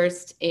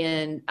divorced,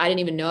 and I didn't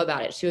even know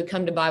about it. She would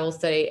come to Bible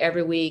study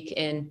every week,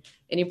 and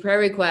any prayer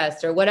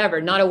requests or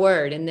whatever, not a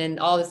word. And then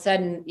all of a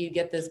sudden you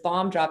get this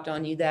bomb dropped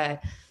on you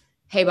that,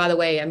 hey, by the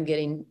way, I'm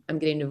getting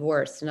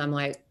divorced. And I'm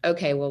like,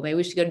 okay, well, maybe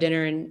we should go to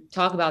dinner and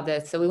talk about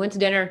this. So we went to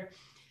dinner,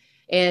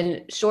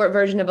 and short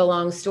version of a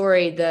long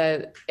story,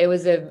 it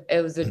was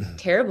a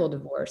terrible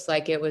divorce.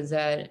 Like, it was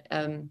a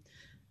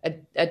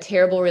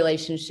terrible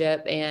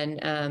relationship.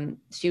 And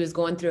she was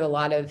going through a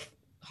lot of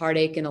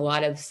heartache and a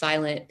lot of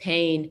silent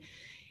pain.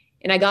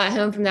 And I got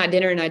home from that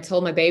dinner, and I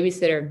told my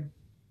babysitter,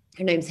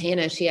 her name's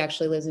Hannah, she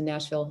actually lives in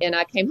Nashville. And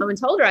I came home and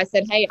told her, I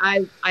said, hey,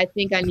 I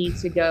think I need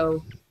to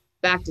go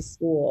back to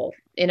school,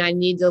 and I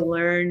need to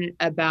learn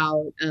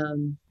about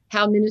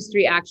how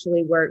ministry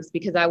actually works,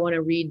 because I want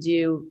to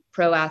redo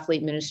pro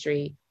athlete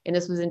ministry. And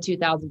this was in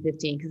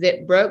 2015, because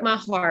it broke my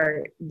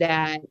heart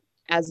that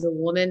as a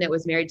woman that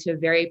was married to a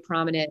very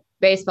prominent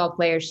baseball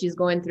player, she's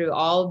going through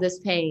all of this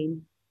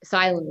pain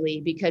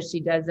silently because she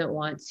doesn't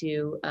want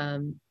to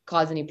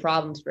cause any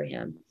problems for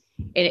him.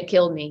 And it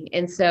killed me.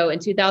 And so in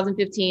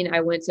 2015, I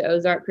went to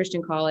Ozark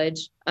Christian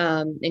College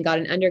and got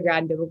an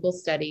undergrad in biblical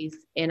studies,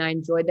 and I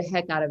enjoyed the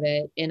heck out of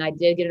it. And I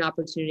did get an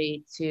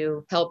opportunity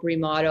to help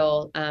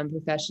remodel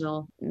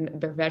professional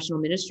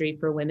ministry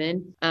for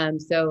women.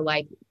 So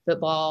like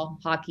football,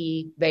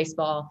 hockey,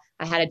 baseball,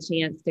 I had a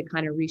chance to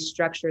kind of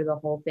restructure the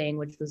whole thing,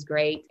 which was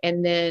great.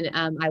 And then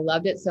I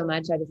loved it so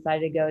much, I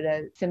decided to go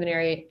to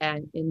seminary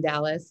in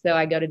Dallas. So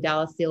I go to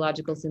Dallas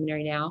Theological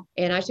Seminary now,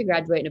 and I should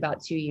graduate in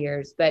about 2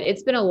 years. But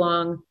it's been a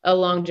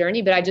long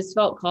journey, but I just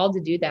felt called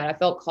to do that. I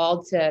felt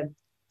called to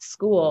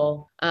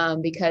school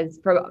because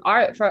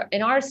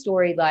in our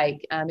story,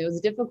 like it was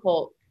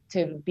difficult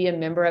to be a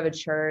member of a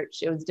church.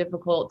 It was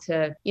difficult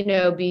to,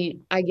 be,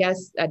 I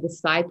guess,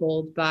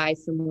 discipled by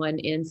someone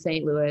in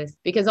St. Louis,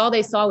 because all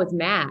they saw was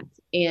Matt.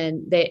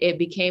 And it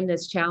became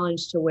this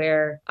challenge to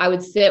where I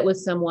would sit with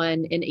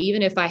someone, and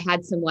even if I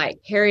had some like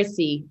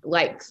heresy,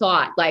 like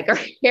thought, like, or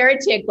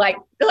heretic, like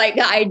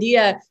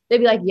idea, they'd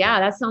be like,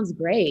 yeah, that sounds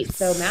great.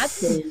 So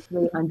Matt's getting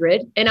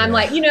 300. And I'm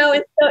like,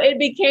 and so it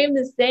became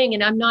this thing.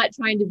 And I'm not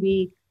trying to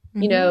be,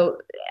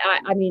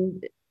 I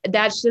mean,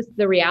 that's just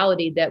the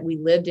reality that we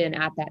lived in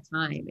at that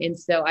time. And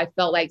so I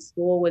felt like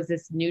school was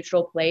this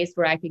neutral place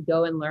where I could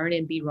go and learn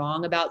and be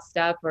wrong about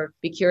stuff, or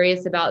be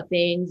curious about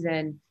things,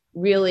 and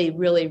really,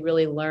 really,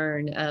 really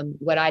learn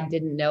what I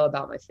didn't know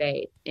about my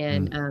faith.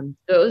 And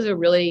so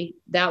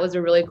that was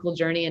a really cool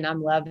journey. And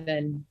I'm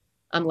loving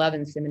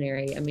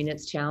seminary. I mean,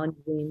 it's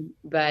challenging,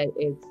 but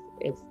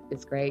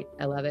it's great.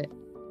 I love it.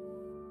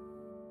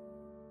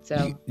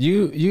 So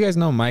you guys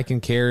know Mike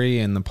and Carrie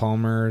and the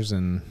Palmers,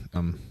 and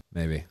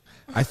maybe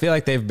I feel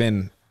like they've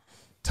been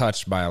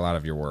touched by a lot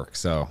of your work.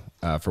 So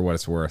for what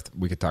it's worth,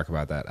 we could talk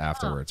about that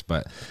afterwards.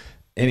 But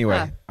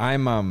anyway,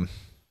 I'm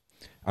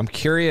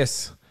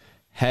curious,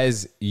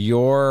 has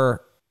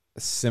your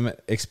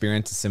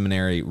experience in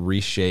seminary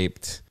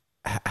reshaped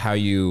how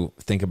you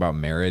think about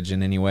marriage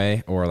in any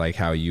way, or like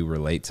how you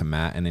relate to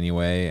Matt in any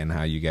way, and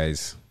how you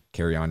guys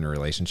carry on your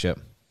relationship?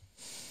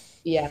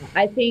 Yeah,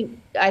 I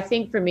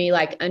think for me,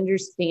 like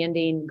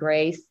understanding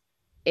grace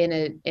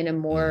in a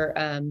more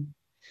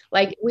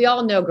like we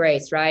all know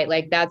grace, right?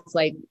 Like that's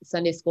like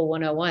Sunday school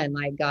 101,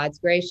 like God's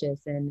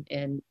gracious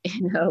and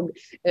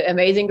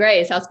amazing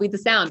grace, how sweet the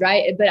sound,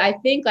 right? But I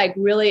think like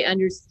really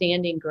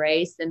understanding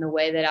grace in the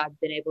way that I've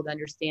been able to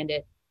understand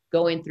it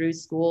going through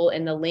school,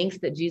 and the lengths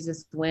that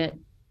Jesus went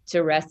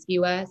to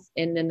rescue us,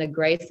 and then the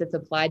grace that's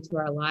applied to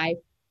our life,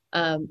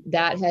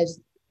 that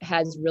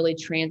has really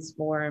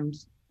transformed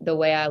the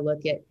way I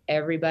look at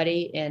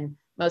everybody, and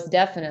most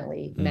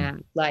definitely Matt.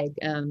 Like,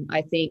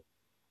 I think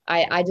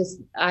I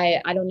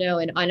don't know.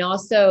 And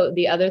also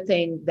the other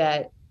thing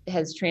that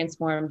has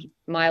transformed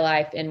my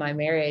life and my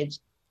marriage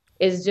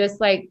is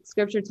just like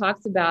scripture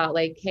talks about,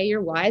 like, hey,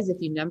 you're wise if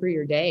you number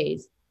your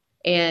days.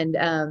 And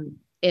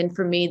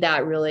for me,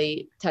 that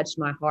really touched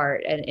my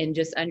heart, and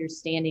just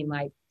understanding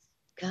like,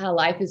 God,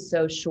 life is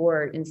so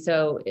short. And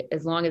so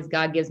as long as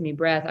God gives me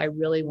breath, I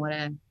really want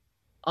to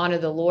honor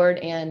the Lord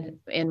and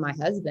my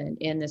husband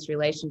in this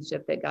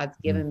relationship that God's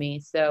given me.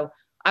 So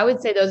I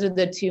would say those are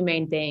the two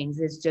main things,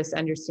 is just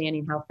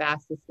understanding how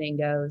fast this thing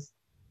goes,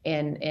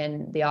 and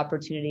the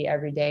opportunity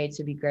every day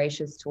to be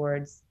gracious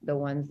towards the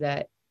ones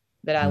that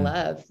I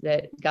love,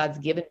 that God's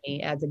given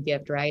me as a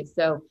gift. Right.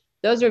 So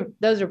those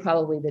are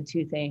probably the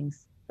two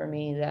things for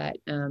me that,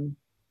 and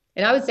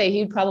I would say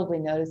he'd probably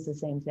notice the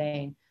same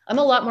thing. I'm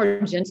a lot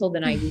more gentle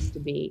than I used to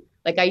be.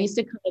 Like I used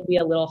to kind of be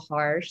a little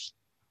harsh,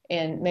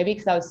 and maybe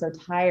because I was so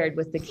tired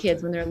with the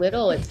kids when they're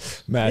little,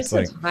 Matt's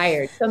so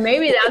tired. So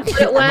maybe that's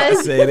what it was. I'm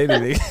not saying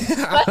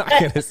anything. I'm not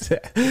gonna say.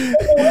 a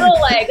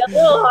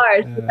little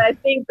harsh. But I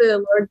think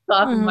the Lord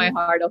softened my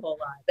heart a whole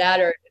lot. That,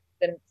 or it's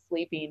been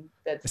sleeping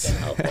that's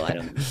been helpful. I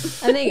don't know.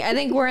 I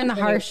think we're in the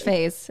harsh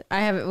phase. We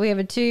have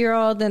a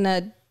 2-year-old and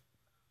a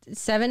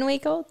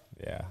 7-week-old.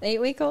 Yeah.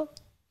 8-week-old.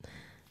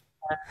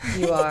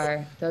 You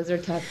are. Those are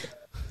tough.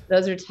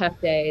 Those are tough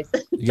days.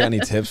 You got any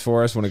tips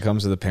for us when it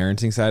comes to the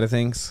parenting side of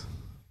things?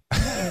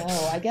 I don't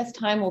know. I guess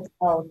time will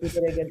tell if we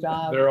did a good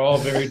job. They're all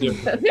very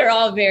different. They're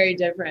all very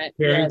different.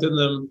 Parenting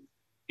them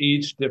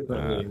each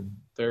differently.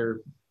 They're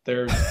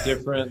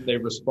different. They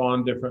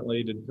respond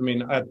differently to, I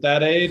mean, at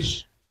that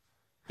age,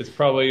 it's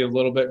probably a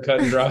little bit cut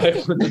and dry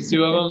with the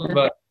two of them,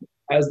 but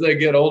as they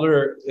get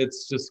older,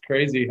 it's just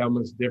crazy how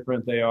much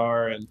different they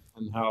are, and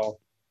how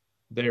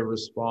they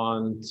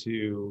respond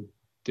to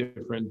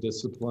different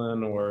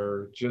discipline,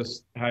 or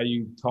just how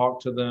you talk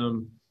to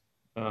them.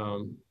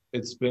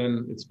 It's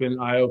been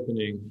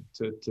eye-opening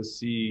to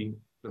see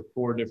the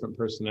 4 different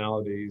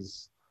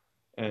personalities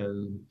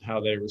and how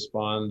they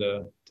respond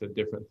to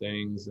different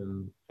things.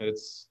 And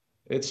it's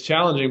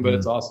challenging, but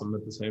it's awesome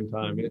at the same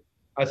time.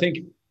 I think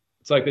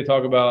it's like they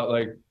talk about,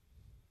 like,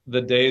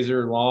 the days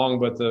are long,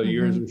 but the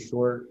years are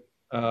short.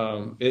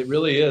 It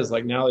really is.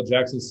 Like, now that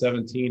Jackson's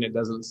 17, it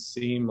doesn't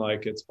seem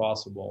like it's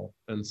possible.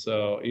 And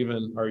so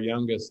even our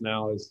youngest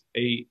now is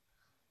 8,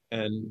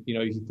 and,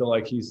 you feel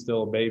like he's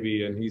still a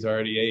baby and he's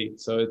already 8.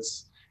 So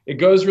it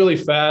goes really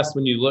fast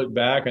when you look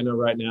back. I know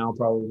right now,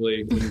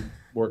 probably when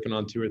working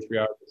on 2 or 3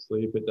 hours of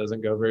sleep, it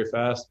doesn't go very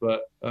fast,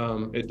 but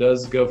it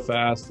does go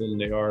fast, and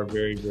they are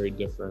very, very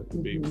different, to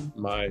be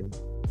my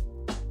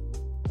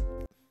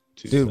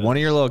 2 Dude, cents. one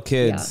of your little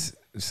kids,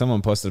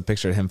 someone posted a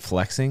picture of him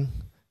flexing.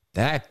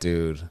 That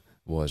dude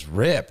was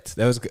ripped.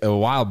 That was a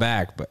while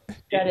back, but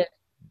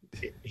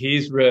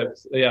he's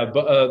ripped. Yeah,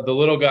 but the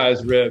little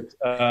guy's ripped.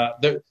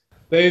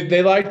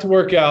 They like to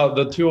work out.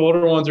 The 2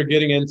 older ones are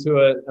getting into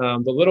it.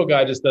 The little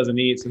guy just doesn't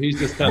eat, so he's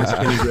just kind of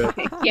skinny ripped.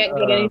 Can't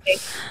get anything.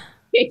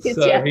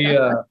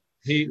 So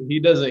he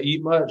doesn't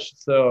eat much.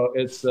 So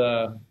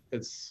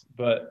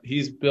but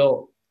he's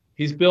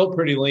built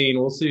pretty lean.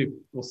 We'll see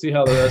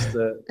how the rest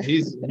of it.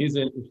 He's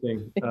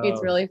interesting.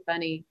 It's really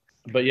funny.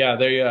 But yeah,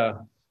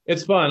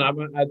 it's fun.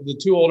 The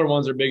 2 older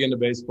ones are big into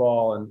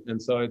baseball,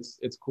 and so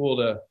it's cool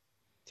to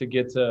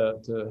get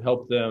to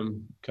help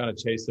them kind of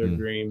chase their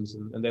dreams,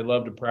 and they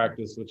love to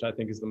practice, which I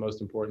think is the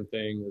most important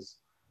thing. Is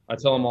I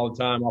tell them all the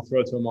time, I'll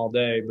throw to them all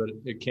day, but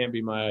it can't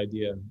be my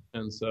idea.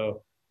 And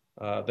so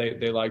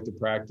they like to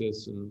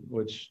practice, and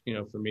which,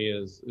 for me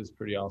is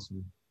pretty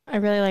awesome. I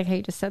really like how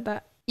you just said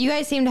that. You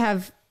guys seem to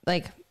have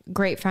like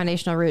great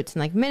foundational roots in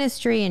like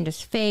ministry and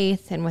just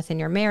faith, and within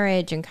your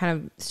marriage, and kind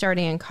of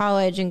starting in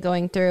college and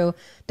going through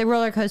the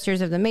roller coasters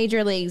of the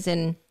major leagues,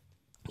 and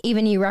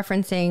even you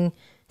referencing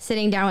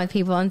sitting down with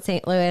people in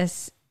St.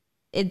 Louis.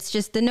 It's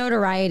just the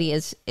notoriety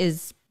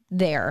is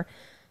there.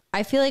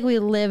 I feel like we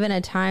live in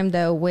a time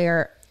though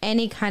where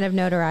any kind of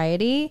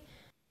notoriety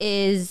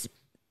is,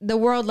 the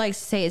world likes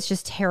to say it's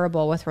just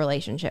terrible with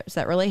relationships,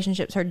 that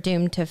relationships are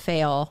doomed to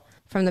fail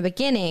from the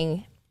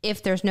beginning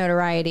if there's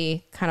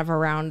notoriety kind of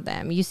around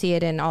them. You see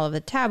it in all of the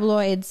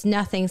tabloids.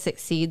 Nothing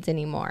succeeds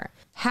anymore.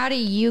 How do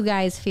you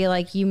guys feel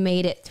like you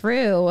made it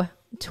through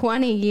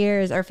 20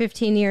 years or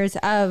 15 years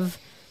of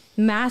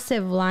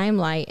massive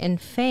limelight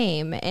and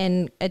fame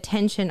and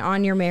attention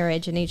on your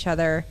marriage and each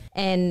other,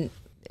 and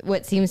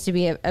what seems to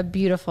be a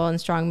beautiful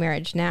and strong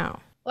marriage now?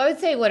 Well, I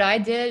would say what I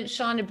did,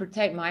 Sean, to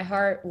protect my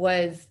heart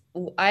was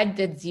I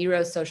did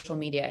 0 social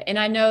media. And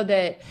I know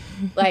that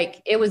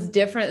like it was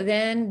different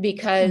then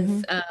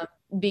because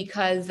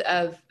because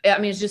of, I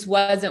mean, it just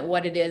wasn't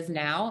what it is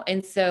now.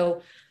 And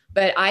so,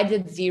 but I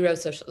did zero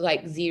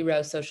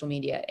social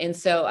media. And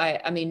so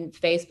I mean,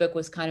 Facebook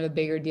was kind of a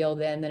bigger deal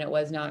then than it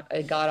was now.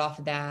 I got off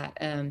of that.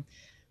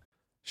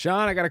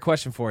 Sean, I got a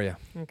question for you.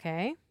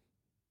 Okay.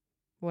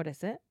 What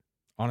is it?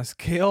 On a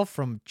scale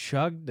from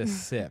chug to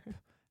sip,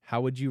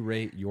 how would you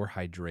rate your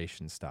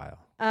hydration style?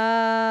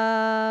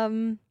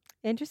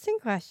 Interesting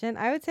question.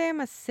 I would say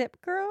I'm a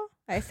sip girl.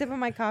 I sip on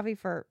my coffee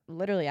for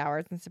literally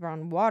hours and sip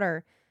on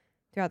water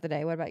throughout the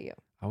day. What about you?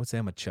 I would say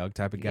I'm a chug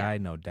type of guy,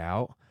 no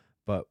doubt.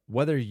 But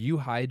whether you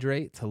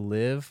hydrate to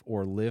live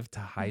or live to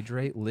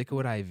hydrate,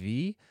 Liquid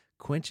IV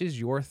quenches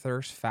your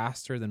thirst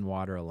faster than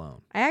water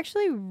alone. I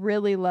actually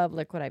really love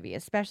Liquid IV,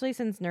 especially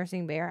since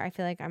nursing Bear. I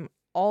feel like I'm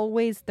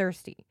always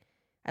thirsty.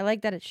 I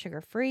like that it's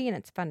sugar-free and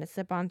it's fun to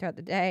sip on throughout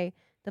the day.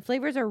 The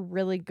flavors are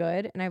really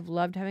good, and I've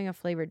loved having a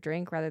flavored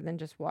drink rather than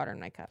just water in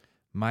my cup.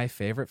 My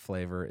favorite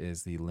flavor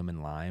is the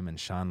lemon lime, and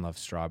Sean loves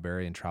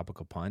strawberry and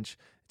tropical punch.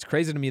 It's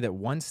crazy to me that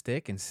one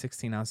stick and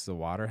 16 ounces of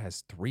water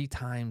has 3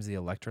 times the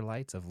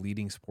electrolytes of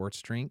leading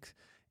sports drinks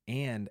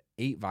and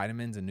 8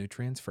 vitamins and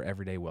nutrients for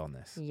everyday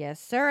wellness.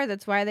 Yes, sir.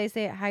 That's why they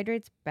say it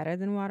hydrates better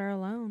than water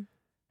alone.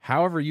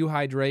 However you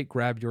hydrate,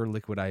 grab your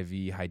Liquid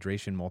IV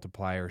Hydration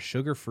Multiplier,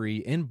 sugar-free,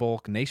 in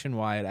bulk,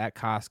 nationwide at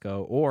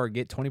Costco, or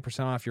get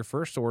 20% off your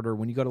first order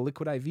when you go to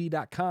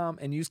liquidiv.com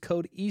and use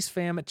code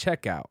EASTFAM at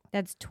checkout.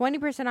 That's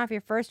 20% off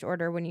your first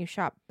order when you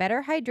shop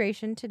Better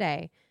Hydration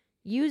today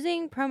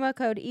using promo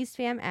code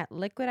EASTFAM at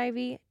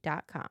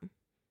liquidiv.com.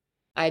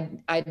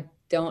 I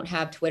don't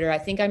have Twitter. I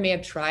think I may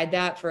have tried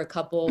that for a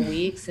couple of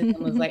weeks and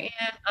was like,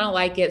 I don't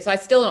like it. So I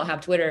still don't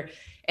have Twitter.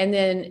 And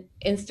then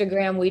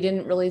Instagram, we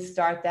didn't really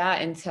start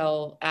that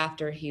until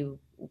after he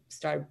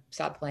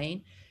stopped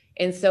playing.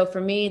 And so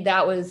for me,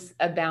 that was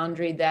a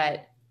boundary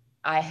that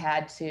I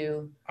had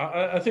to.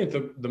 I think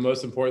the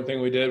most important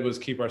thing we did was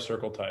keep our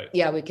circle tight.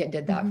 Yeah, we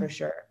did that for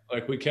sure.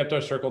 Like we kept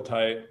our circle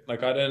tight.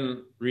 Like I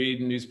didn't read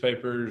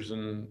newspapers.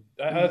 And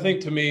I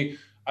think to me,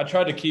 I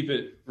tried to keep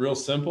it real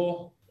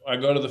simple. I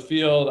go to the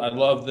field. I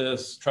love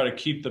this, try to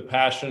keep the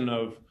passion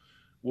of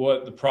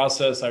what the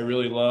process I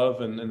really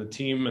love and the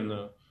team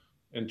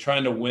and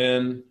trying to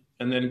win,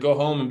 and then go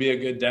home and be a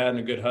good dad and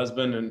a good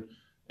husband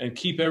and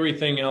keep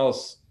everything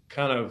else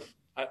kind of,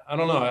 I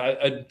don't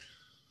know.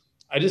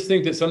 I just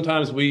think that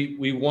sometimes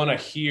we want to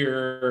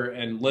hear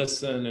and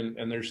listen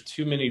and there's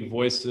too many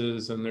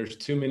voices and there's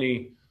too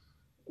many,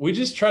 we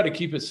just try to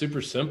keep it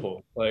super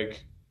simple.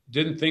 Like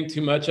didn't think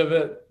too much of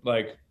it.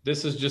 Like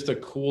this is just a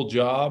cool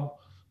job.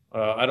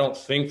 I don't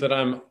think that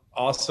I'm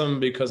awesome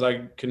because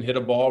I can hit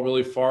a ball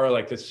really far.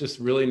 Like it's just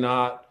really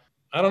not,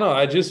 I don't know.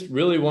 I just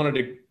really wanted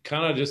to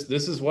kind of just,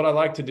 this is what I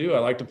like to do. I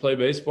like to play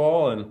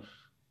baseball, and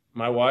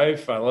my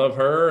wife, I love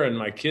her and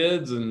my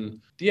kids.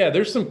 And yeah,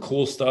 there's some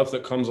cool stuff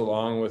that comes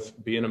along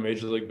with being a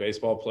Major League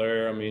Baseball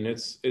player. I mean,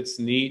 it's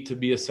neat to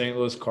be a St.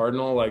 Louis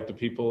Cardinal. Like the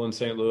people in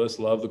St. Louis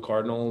love the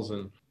Cardinals,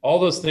 and all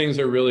those things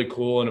are really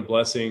cool and a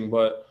blessing.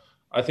 But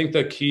I think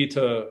the key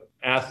to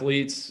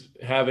athletes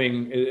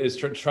having is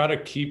to try to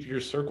keep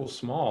your circle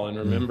small and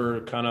remember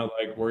kind of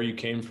like where you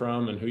came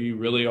from and who you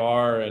really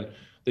are, and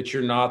that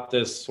you're not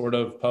this sort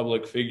of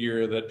public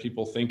figure that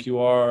people think you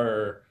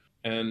are.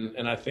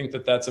 And I think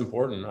that that's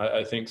important.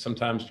 I think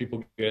sometimes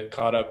people get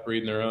caught up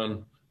reading their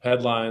own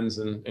headlines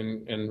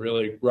and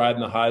really riding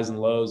the highs and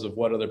lows of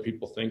what other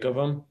people think of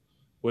them,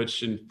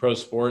 which in pro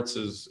sports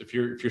is, if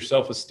your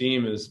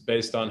self-esteem is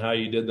based on how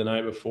you did the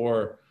night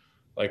before,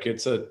 like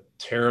it's a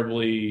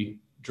terribly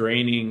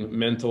draining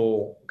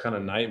mental kind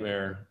of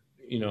nightmare,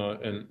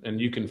 and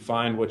you can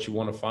find what you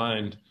want to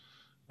find,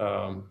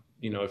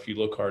 if you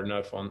look hard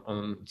enough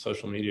on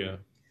social media.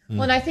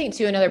 Well, and I think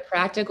too, another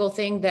practical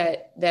thing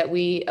that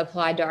we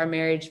applied to our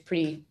marriage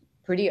pretty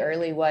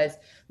early was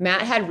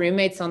Matt had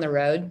roommates on the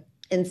road.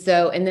 And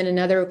then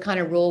another kind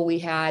of rule we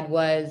had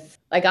was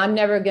like, I'm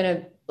never going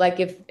to, like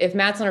if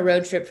Matt's on a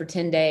road trip for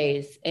 10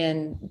 days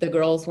and the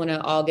girls want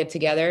to all get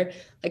together,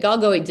 like I'll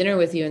go eat dinner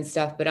with you and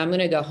stuff, but I'm going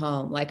to go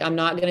home. Like, I'm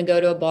not going to go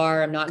to a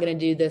bar. I'm not going to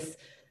do this.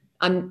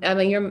 I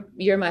mean,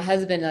 you're my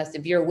husband.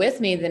 If you're with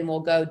me, then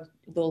we'll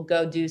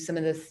go do some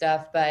of this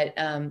stuff. But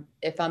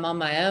if I'm on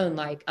my own,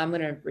 like I'm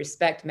going to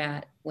respect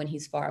Matt when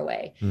he's far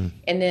away.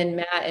 And then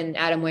Matt and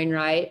Adam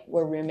Wainwright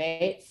were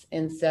roommates.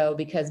 And so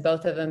because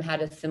both of them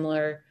had a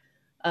similar,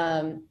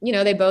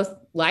 they both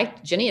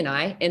liked Jenny and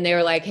I, and they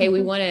were like, hey,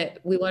 we want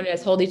to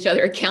hold each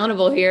other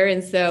accountable here.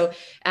 And so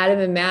Adam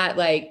and Matt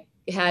like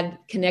had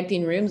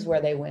connecting rooms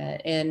where they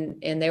went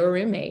and they were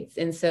roommates.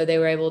 And so they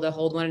were able to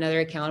hold one another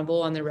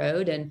accountable on the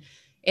road. And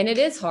it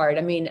is hard.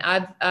 I mean,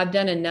 I've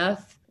done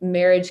enough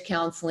marriage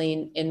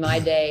counseling in my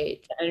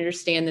day to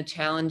understand the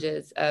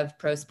challenges of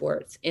pro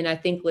sports. And I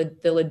think the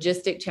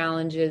logistic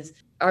challenges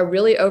are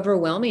really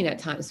overwhelming at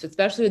times,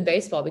 especially with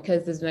baseball,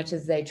 because as much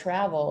as they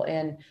travel.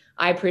 And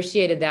I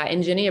appreciated that.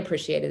 And Jenny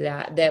appreciated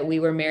that we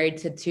were married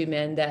to two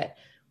men that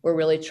were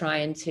really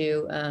trying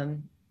to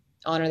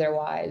honor their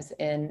wives.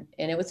 And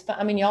it was fun.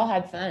 I mean, y'all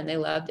had fun. They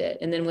loved it.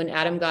 And then when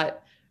Adam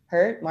got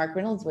hurt, Mark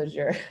Reynolds was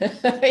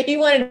he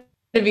wanted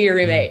to be your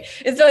roommate.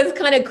 And so it's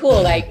kind of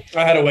cool. Like,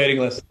 I had a waiting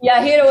list.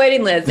 Yeah, he had a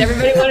waiting list.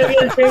 Everybody wanted to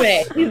be his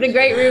roommate. He's a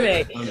great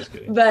roommate. I'm just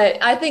kidding. But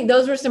I think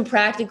those were some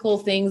practical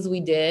things we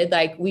did.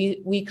 Like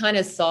we kind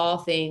of saw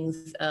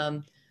things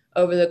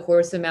over the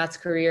course of Matt's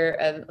career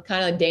of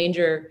kind of like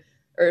danger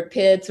or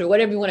pits or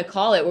whatever you want to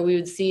call it, where we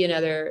would see in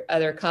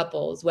other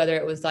couples, whether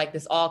it was like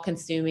this all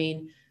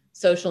consuming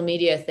social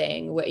media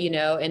thing, you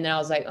know, and then I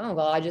was like, oh,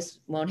 well, I just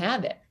won't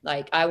have it.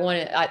 Like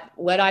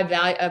what I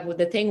value,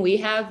 the thing we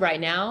have right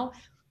now,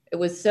 it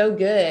was so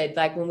good.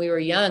 Like when we were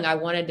young, I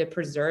wanted to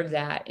preserve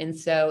that. And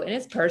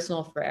it's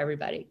personal for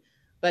everybody,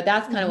 but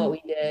that's kind of what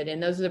we did.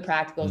 And those are the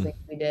practical things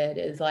we did,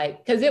 is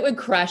like, cause it would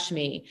crush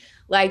me.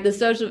 Like the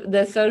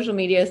social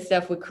media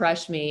stuff would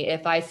crush me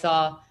if I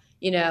saw,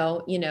 you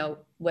know,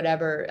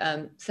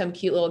 whatever, some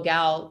cute little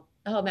gal,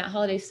 oh, Matt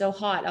Holliday's so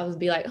hot. I would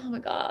be like, oh my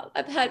God,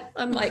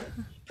 I'm like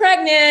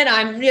pregnant.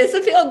 I'm just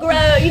feel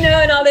gross, you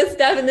know, and all this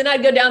stuff. And then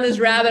I'd go down this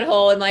rabbit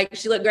hole and like,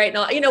 she looked great and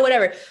all, you know,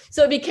 whatever.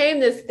 So it became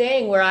this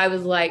thing where I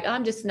was like,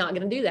 I'm just not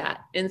going to do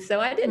that. And so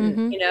I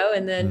didn't, you know,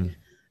 and then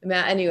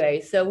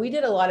anyway, so we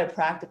did a lot of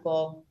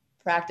practical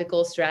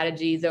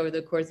strategies over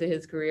the course of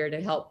his career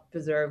to help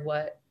preserve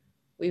what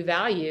we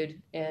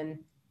valued. And,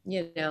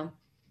 you know,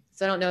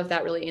 so I don't know if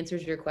that really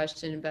answers your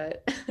question,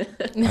 but I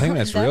think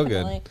that's real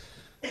good.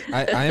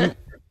 I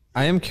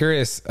am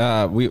curious.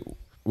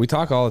 We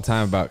talk all the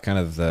time about kind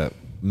of the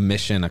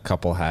mission a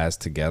couple has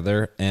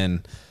together,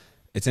 and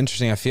it's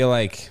interesting. I feel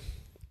like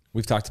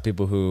we've talked to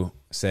people who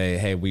say,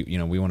 "Hey, we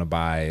want to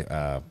buy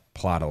a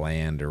plot of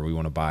land, or we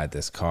want to buy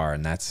this car,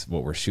 and that's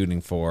what we're shooting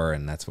for,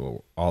 and that's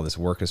what all this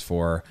work is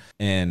for."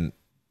 And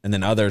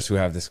then others who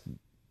have this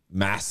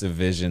massive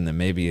vision that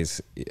maybe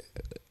is,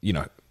 you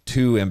know,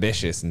 too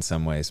ambitious in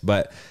some ways.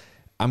 But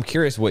I'm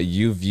curious what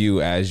you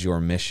view as your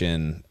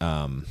mission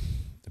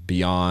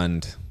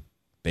beyond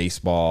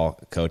baseball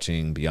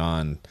coaching,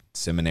 beyond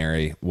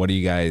seminary. What do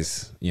you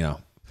guys, you know,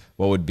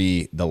 what would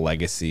be the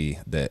legacy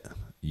that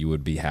you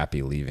would be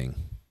happy leaving?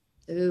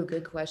 Ooh,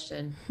 good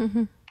question.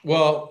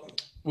 Well,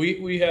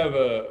 we have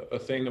a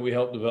thing that we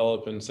helped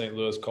develop in St.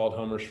 Louis called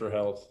Homers for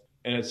Health,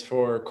 and it's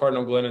for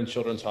Cardinal Glennon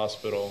Children's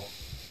Hospital.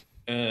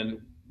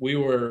 And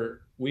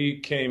we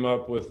came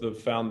up with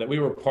that we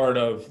were part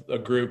of a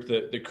group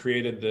that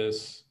created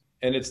this,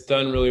 and it's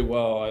done really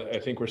well. I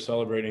think we're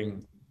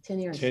celebrating 10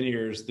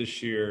 years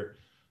this year.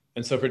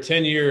 And so for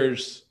 10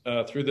 years,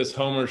 through this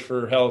Homers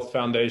for Health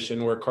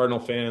Foundation, where Cardinal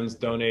fans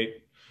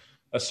donate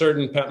a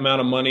certain amount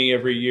of money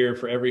every year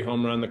for every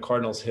home run the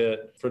Cardinals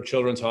hit for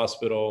Children's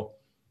Hospital,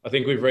 I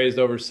think we've raised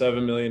over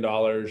 $7 million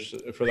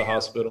for the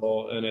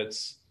hospital. And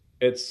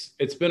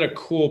it's been a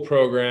cool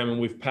program,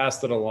 and we've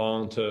passed it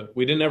along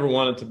we didn't ever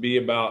want it to be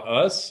about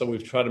us. So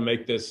we've tried to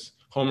make this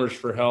Homers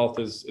for Health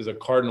is a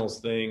Cardinals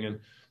thing. And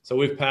so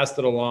we've passed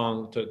it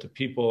along to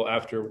people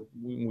after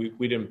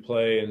we didn't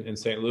play in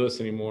St.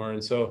 Louis anymore.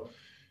 And so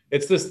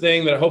it's this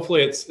thing that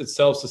hopefully it's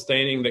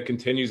self-sustaining, that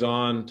continues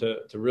on to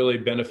really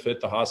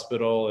benefit the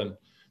hospital. And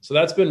so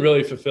that's been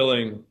really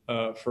fulfilling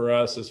for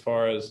us as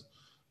far as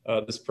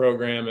this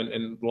program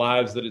and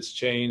lives that it's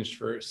changed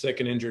for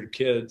sick and injured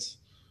kids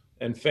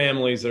and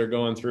families that are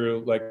going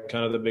through like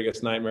kind of the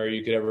biggest nightmare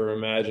you could ever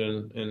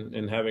imagine,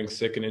 and having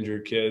sick and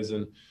injured kids,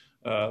 and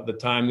the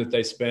time that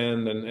they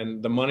spend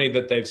and the money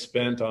that they've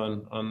spent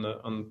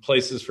on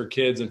places for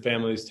kids and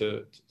families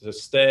to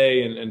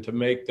stay and to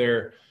make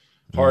their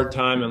hard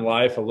time in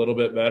life a little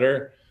bit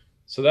better.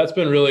 So that's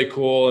been really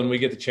cool. And we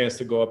get the chance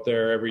to go up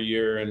there every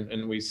year,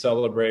 and we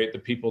celebrate the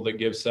people that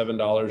give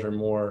 $7 or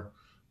more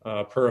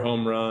per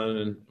home run,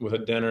 and with a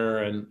dinner.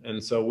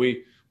 And so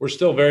we're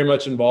still very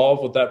much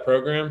involved with that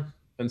program.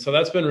 And so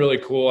that's been really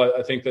cool.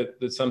 I think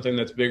that's something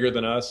that's bigger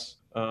than us.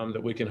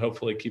 That we can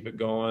hopefully keep it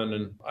going.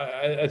 And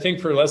I think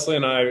for Leslee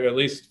and I, at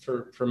least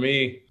for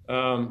me,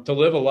 to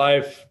live a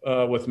life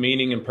with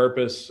meaning and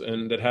purpose,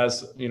 and that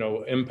has, you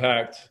know,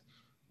 impact,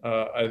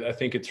 I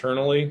think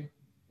eternally,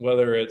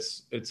 whether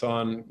it's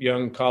on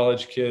young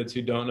college kids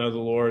who don't know the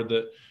Lord,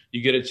 that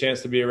you get a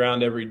chance to be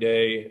around every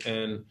day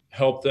and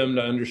help them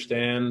to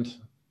understand,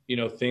 you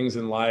know, things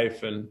in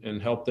life,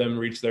 and help them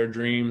reach their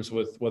dreams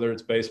with whether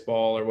it's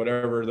baseball or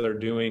whatever they're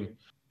doing.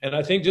 And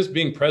I think just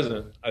being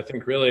present, I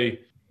think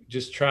really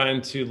just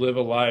trying to live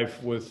a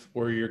life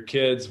where your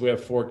kids, we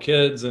have 4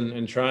 kids,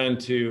 and trying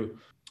to,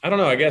 I don't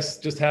know, I guess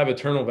just have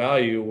eternal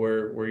value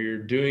where you're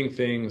doing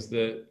things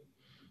that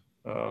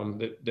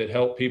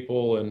help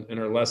people and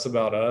are less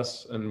about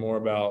us and more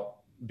about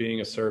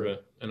being a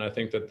servant. And I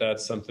think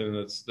that's something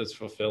that's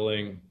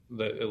fulfilling,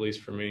 that at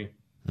least for me.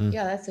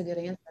 Yeah, that's a good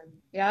answer.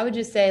 Yeah, I would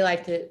just say,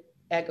 like, to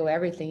echo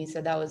everything you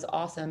said, that was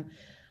awesome.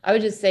 I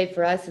would just say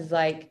for us is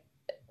like,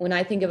 when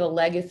I think of a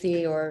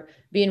legacy or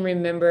being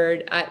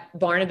remembered,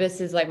 Barnabas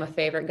is like my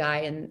favorite guy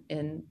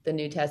in the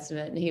New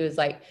Testament. And he was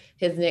like,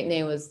 his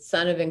nickname was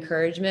Son of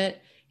Encouragement.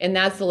 And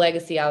that's the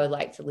legacy I would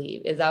like to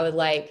leave, is I would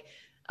like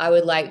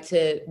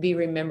to be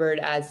remembered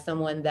as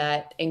someone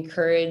that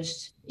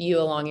encouraged you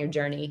along your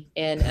journey,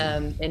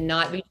 and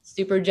not be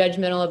super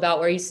judgmental about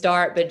where you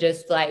start, but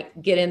just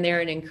like get in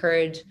there and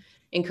encourage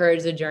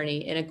encourage the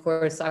journey. And of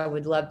course, I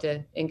would love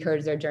to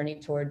encourage their journey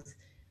towards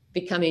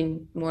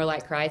becoming more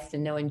like Christ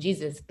and knowing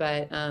Jesus.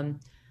 But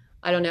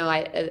I don't know.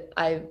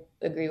 I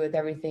agree with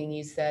everything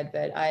you said,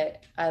 but I'm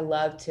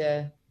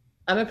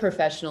a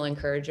professional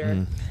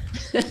encourager.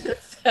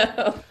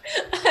 So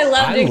I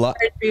love to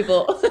encourage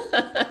people.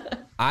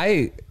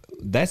 I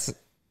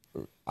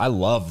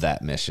love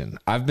that mission.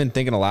 I've been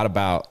thinking a lot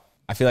about,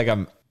 I feel like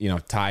I'm,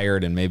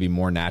 tired and maybe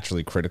more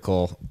naturally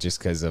critical just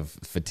because of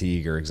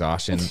fatigue or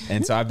exhaustion.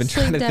 And so I've been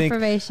trying to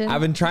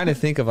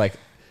think of like,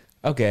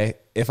 okay,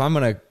 if I'm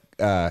going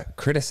to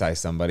criticize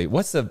somebody,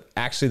 what's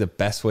actually the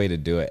best way to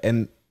do it?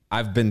 And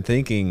I've been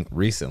thinking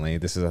recently,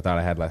 this is a thought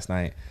I had last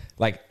night,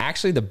 like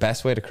actually the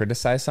best way to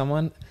criticize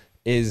someone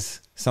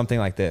is something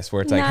like this,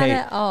 where it's like,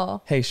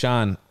 hey,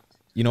 Sean,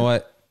 you know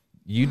what?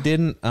 You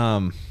didn't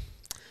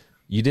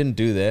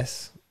do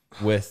this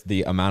with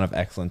the amount of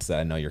excellence that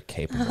I know you're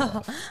capable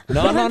of.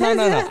 No.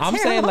 I'm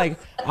saying like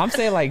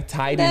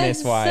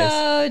tidiness wise.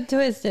 So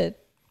twisted.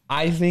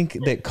 I think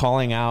that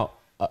calling out,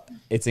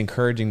 it's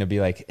encouraging to be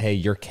like, hey,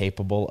 you're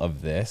capable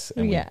of this.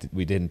 And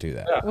we didn't do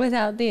that. Yeah.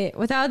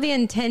 Without the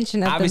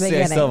intention of obviously the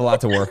beginning. I still have a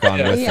lot to work on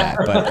with that.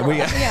 But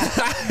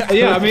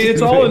I mean,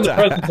 it's all in the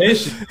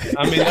presentation.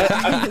 I mean,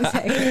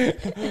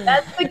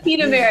 that's the key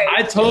to marriage.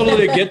 I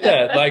totally get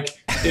that. Like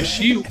if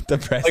she,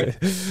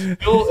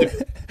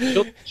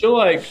 she'll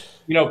like,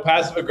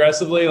 passive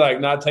aggressively, like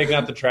not taking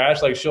out the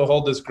trash, like she'll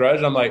hold this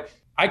grudge. I'm like,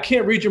 I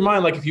can't read your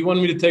mind. Like if you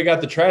wanted me to take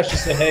out the trash,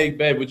 just say, hey,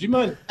 babe, would you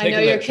mind taking I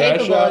know you're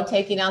capable out? of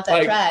taking out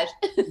that trash.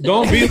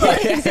 Don't be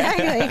like,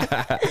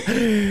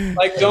 exactly.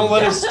 like, don't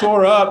let it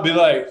store up. Be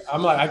like,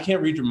 I'm like, I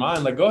can't read your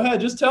mind. Like, go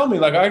ahead, just tell me.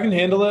 Like, I can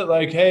handle it.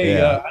 Like,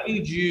 hey, I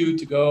need you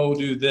to go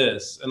do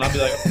this. And I'll be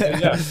like, okay,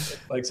 yeah.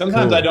 Like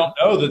sometimes I don't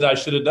know that I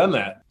should have done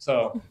that.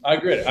 So I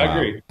agree. Wow. I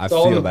agree. I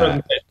feel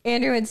that.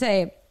 Andrew would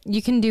say,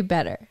 you can do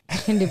better. You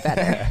can do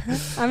better.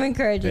 I'm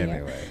encouraging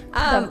you.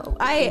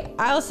 I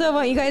also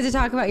want you guys to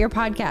talk about your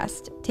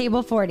podcast,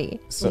 Table 40.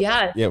 So,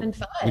 it's been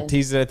fun. We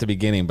teased it at the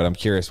beginning, but I'm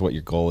curious what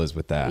your goal is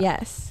with that.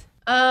 Yes.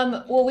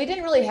 Well, we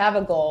didn't really have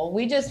a goal.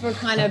 We just were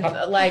kind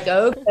of like,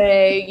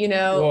 okay,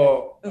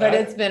 but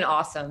it's been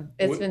awesome.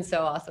 It's been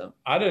so awesome.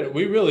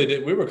 We really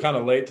did. We were kind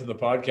of late to the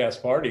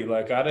podcast party.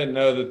 Like I didn't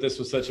know that this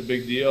was such a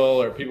big deal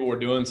or people were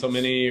doing so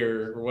many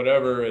or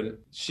whatever. And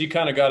she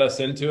kind of got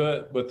us into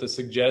it with the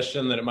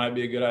suggestion that it might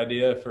be a good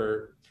idea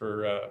for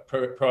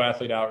pro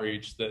athlete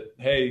outreach that,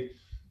 hey,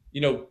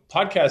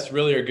 podcasts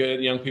really are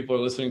good. Young people are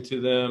listening to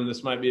them.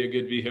 This might be a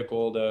good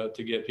vehicle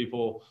to get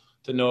people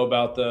to know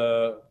about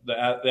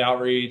the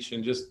outreach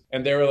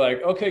and they were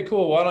like, okay,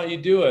 cool. Why don't you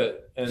do it?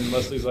 And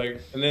Leslie's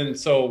like, and then,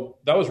 so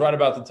that was right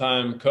about the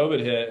time COVID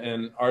hit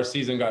and our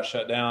season got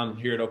shut down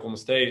here at Oklahoma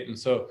State. And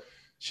so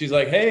she's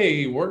like,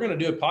 hey, we're going to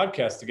do a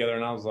podcast together.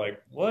 And I was like,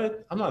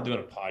 what? I'm not doing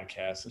a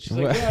podcast. And she's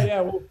like,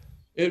 yeah. Well,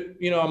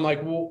 I'm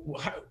like, well,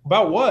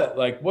 about what?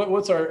 Like,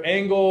 what's our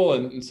angle?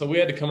 And so we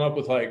had to come up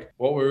with like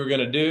what we were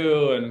going to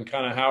do and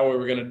kind of how we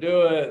were going to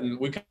do it. And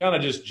we kind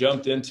of just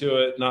jumped into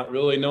it, not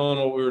really knowing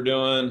what we were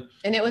doing.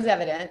 And it was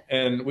evident.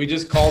 And we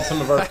just called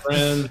some of our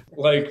friends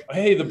like,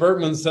 hey, the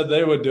Berkmans said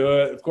they would do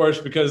it. Of course,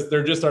 because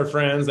they're just our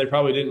friends. They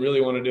probably didn't really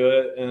want to do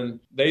it. And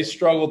they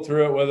struggled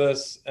through it with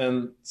us.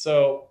 And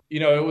so,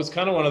 it was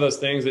kind of one of those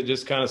things that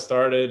just kind of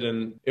started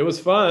and it was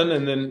fun.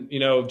 And then,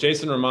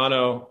 Jason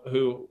Romano,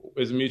 who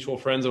is mutual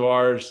friends of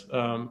ours,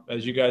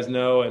 as you guys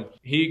know, and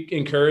he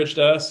encouraged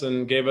us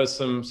and gave us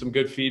some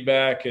good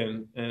feedback.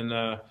 And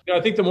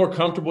I think the more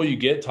comfortable you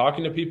get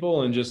talking to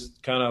people and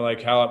just kind of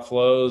like how it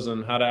flows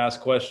and how to ask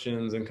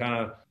questions and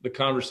kind of the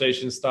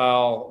conversation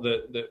style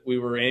that we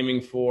were aiming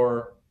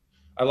for,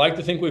 I like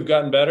to think we've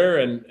gotten better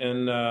and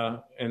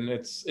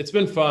it's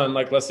been fun.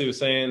 Like Leslie was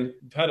saying,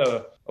 we've had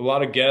a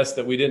lot of guests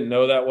that we didn't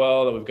know that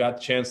well, that we've got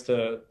the chance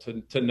to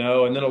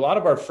know. And then a lot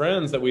of our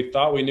friends that we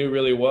thought we knew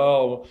really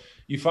well,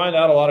 you find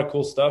out a lot of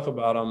cool stuff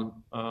about them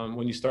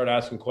when you start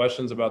asking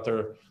questions about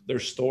their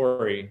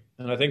story.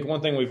 And I think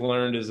one thing we've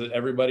learned is that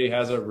everybody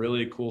has a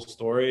really cool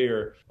story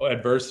or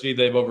adversity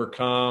they've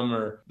overcome,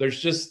 or there's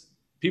just,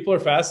 people are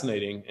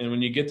fascinating. And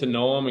when you get to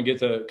know them and get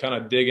to kind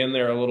of dig in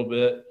there a little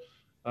bit,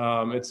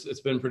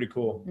 it's been pretty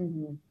cool.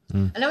 Mm-hmm.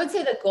 And I would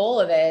say the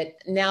goal of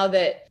it now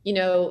that,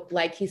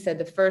 like he said,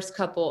 the first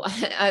couple,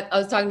 I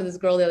was talking to this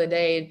girl the other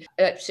day,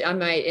 I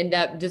might end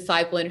up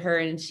discipling her.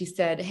 And she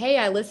said, hey,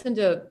 I listened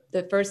to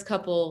the first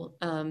couple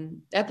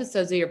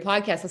episodes of your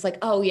podcast. I was like,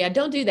 oh yeah,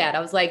 don't do that. I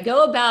was like,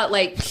 go about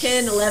like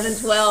 10, 11,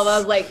 12. I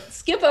was like,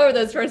 skip over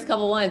those first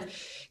couple ones.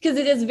 Because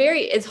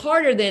it's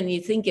harder than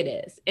you think it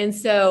is. And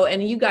so,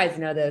 and you guys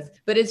know this,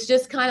 but it's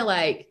just kind of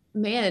like,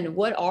 man,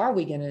 what are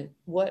we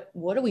what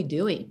are we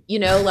doing?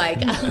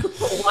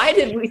 Why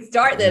did we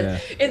start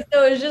this? Yeah. And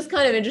so it was just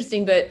kind of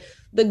interesting, but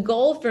the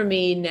goal for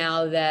me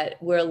now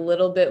that we're a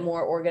little bit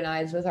more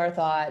organized with our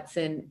thoughts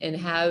and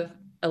have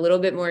a little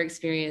bit more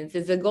experience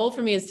is the goal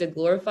for me is to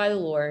glorify the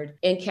Lord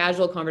in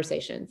casual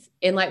conversations.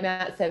 And like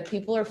Matt said,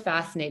 people are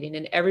fascinating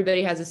and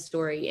everybody has a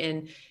story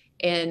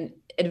and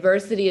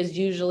adversity is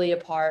usually a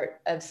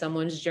part of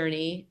someone's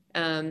journey.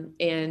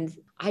 And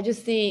I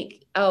just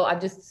think,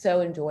 I've just so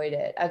enjoyed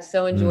it. I've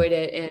so enjoyed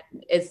it. And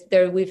it's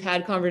there. We've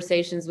had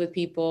conversations with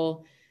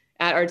people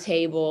at our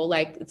table,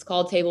 like it's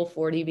called Table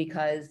 40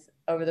 because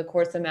over the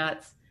course of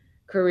Matt's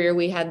career,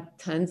 we had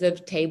tons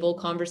of table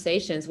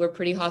conversations. We're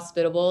pretty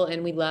hospitable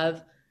and we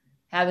love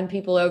having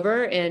people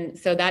over. And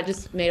so that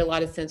just made a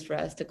lot of sense for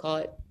us to call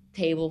it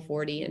Table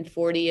 40. And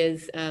 40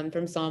 is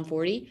from Psalm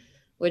 40,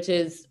 which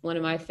is one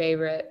of my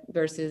favorite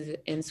verses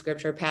in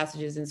scripture,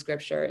 passages in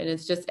scripture. And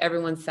it's just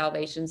everyone's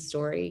salvation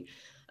story.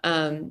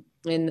 In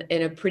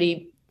a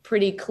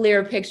pretty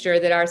clear picture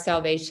that our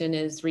salvation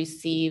is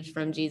received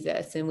from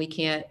Jesus and we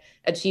can't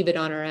achieve it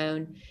on our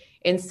own.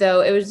 And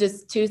so it was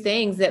just two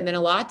things that meant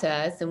a lot to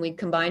us. And we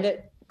combined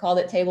it, called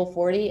it Table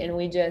 40. And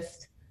we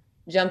just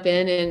jump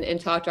in and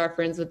talk to our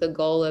friends with the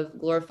goal of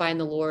glorifying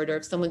the Lord. Or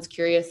if someone's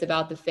curious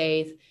about the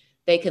faith,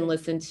 they can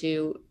listen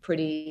to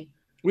pretty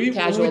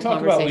casual we talk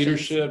conversations about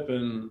leadership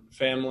and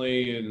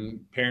family and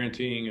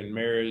parenting and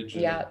marriage.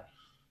 And, yeah.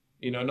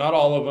 Not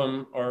all of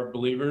them are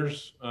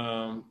believers.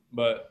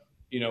 But,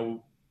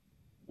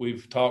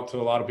 we've talked to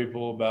a lot of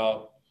people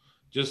about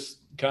just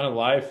kind of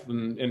life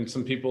and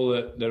some people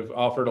that have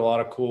offered a lot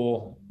of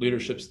cool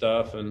leadership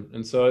stuff.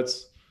 And so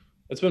it's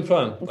been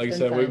fun. Like you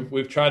said,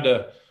 we've tried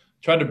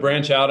to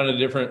branch out into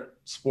different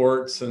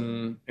sports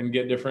and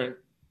get different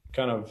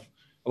kind of,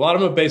 a lot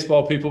of them are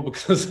baseball people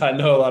because I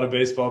know a lot of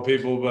baseball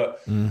people,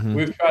 but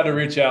we've tried to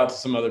reach out to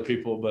some other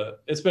people,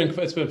 but it's been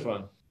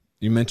fun.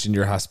 You mentioned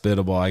you're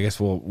hospitable. I guess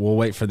we'll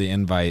wait for the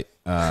invite.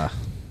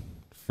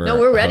 No,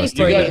 we're ready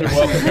for you.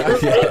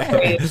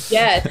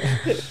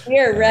 Yes,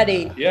 we're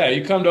ready. Yeah,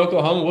 you come to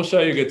Oklahoma, we'll show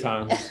you a good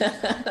time.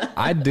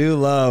 I do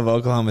love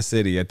Oklahoma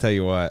City. I tell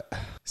you what.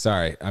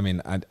 Sorry, I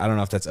mean, I don't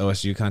know if that's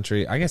OSU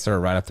country. I guess they're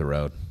right up the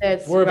road.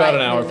 We're about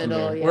an hour from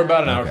there. Yeah. We're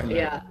about an hour from there.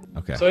 Yeah.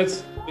 Okay. So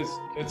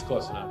it's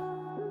close enough.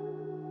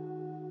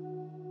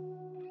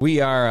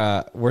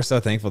 We're so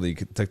thankful that you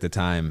took the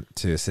time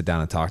to sit down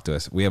and talk to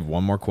us. We have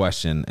one more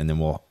question, and then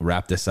we'll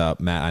wrap this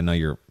up. Matt, I know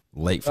you're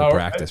late for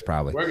practice,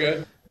 probably. We're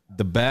good.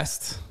 The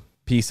best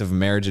piece of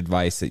marriage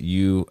advice that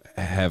you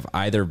have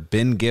either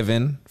been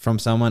given from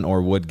someone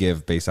or would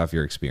give based off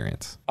your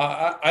experience?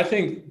 I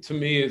think to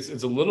me,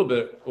 it's a little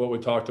bit what we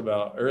talked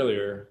about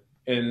earlier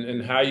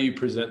and how you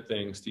present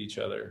things to each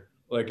other.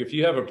 Like if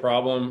you have a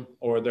problem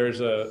or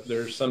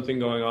there's something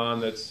going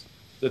on that's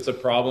a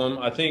problem,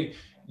 I think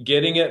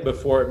getting it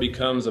before it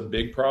becomes a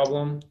big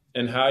problem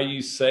and how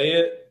you say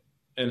it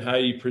and how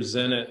you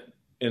present it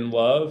in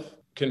love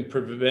can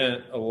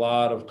prevent a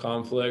lot of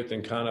conflict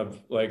and kind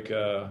of like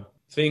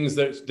things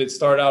that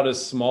start out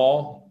as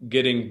small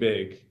getting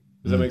big.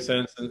 Does that make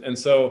sense? And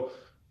so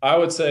I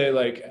would say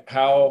like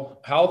how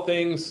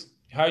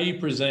you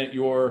present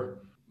your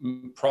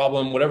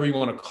problem, whatever you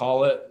want to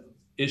call it,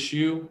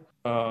 issue,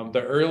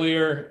 the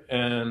earlier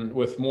and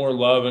with more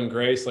love and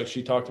grace, like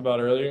she talked about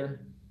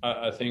earlier,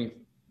 I think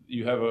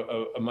you have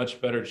a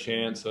much better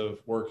chance of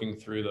working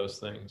through those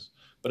things.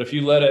 But if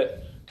you let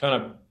it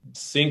kind of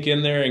sink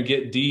in there and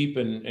get deep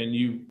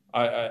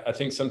I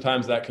think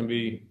sometimes that can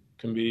be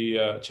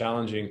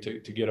challenging to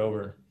get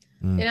over.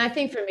 And I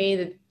think for me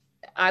that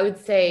I would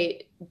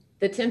say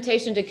the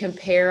temptation to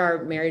compare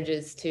our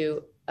marriages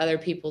to other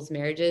people's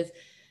marriages,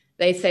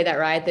 they say that,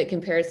 right? That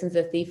comparison's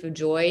a thief of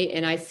joy.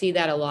 And I see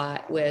that a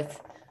lot with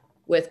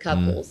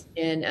couples.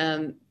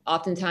 And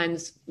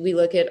oftentimes we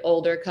look at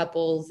older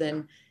couples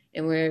and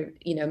we're,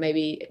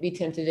 maybe be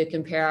tempted to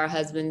compare our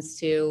husbands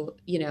to,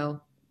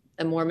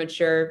 a more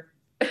mature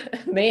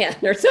man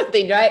or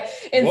something, right?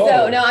 And Whoa.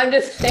 So no, I'm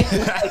just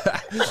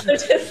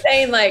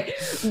saying like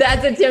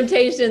that's a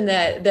temptation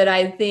that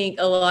I think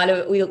a lot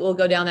of we will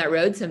go down that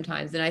road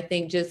sometimes. And I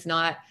think just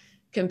not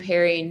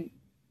comparing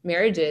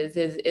marriages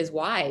is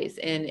wise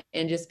and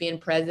just being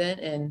present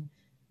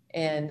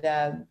and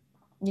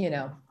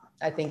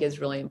I think is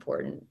really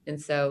important.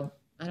 And so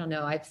I don't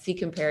know, I see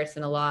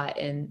comparison a lot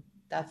and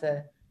that's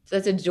a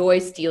joy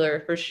stealer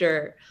for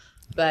sure.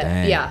 But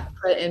Dang. Yeah,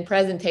 and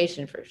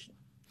presentation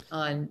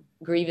on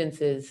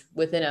grievances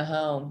within a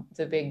home, it's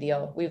a big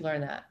deal. We've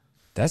learned that.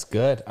 That's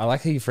good. I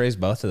like how you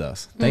phrased both of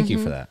those. Thank you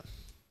for that.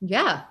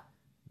 Yeah.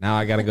 Now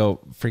I got to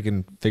go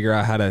freaking figure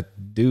out how to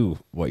do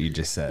what you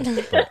just said.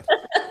 It's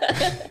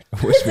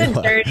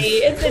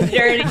a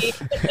journey.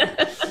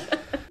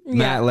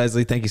 Matt,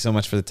 Leslie, thank you so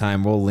much for the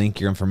time. We'll link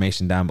your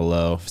information down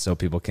below so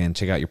people can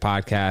check out your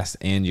podcast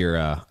and your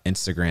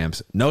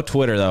Instagrams. No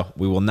Twitter, though.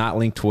 We will not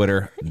link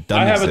Twitter.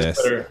 I have a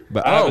Twitter.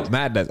 But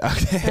Matt does.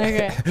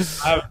 Okay.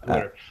 I have a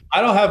Twitter.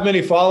 I don't have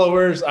many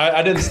followers.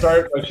 I didn't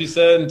start, like she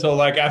said, until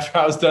like after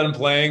I was done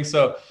playing.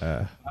 So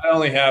I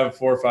only have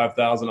 4,000 or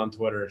 5,000 on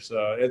Twitter.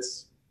 So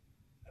it's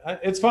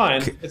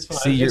fine. It's fine.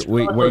 See,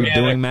 what you're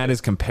doing, Matt,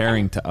 is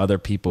comparing to other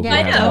people who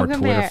have more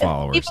Twitter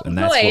followers, and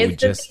that's what we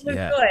just.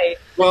 Yeah.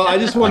 Well, I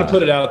just want to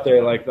put it out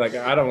there, like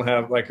I don't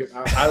have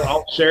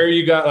I'll share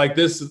you got like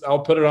this. I'll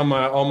put it on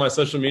my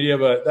social media,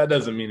 but that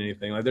doesn't mean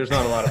anything. Like there's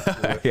not a lot of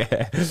people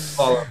that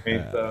follow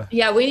me. So.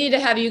 Yeah, we need to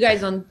have you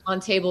guys on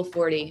Table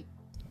 40.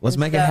 Let's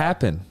make it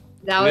happen.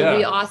 That would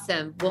be Yeah.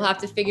 awesome. We'll have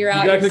to figure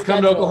out. You guys your could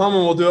come to schedule. Oklahoma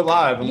and we'll do it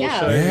live and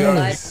Yeah. we'll show you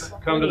Yes. guys.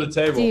 Come to the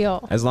table.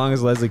 Deal. As long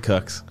as Leslie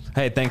cooks.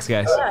 Hey, thanks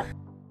guys. Yeah.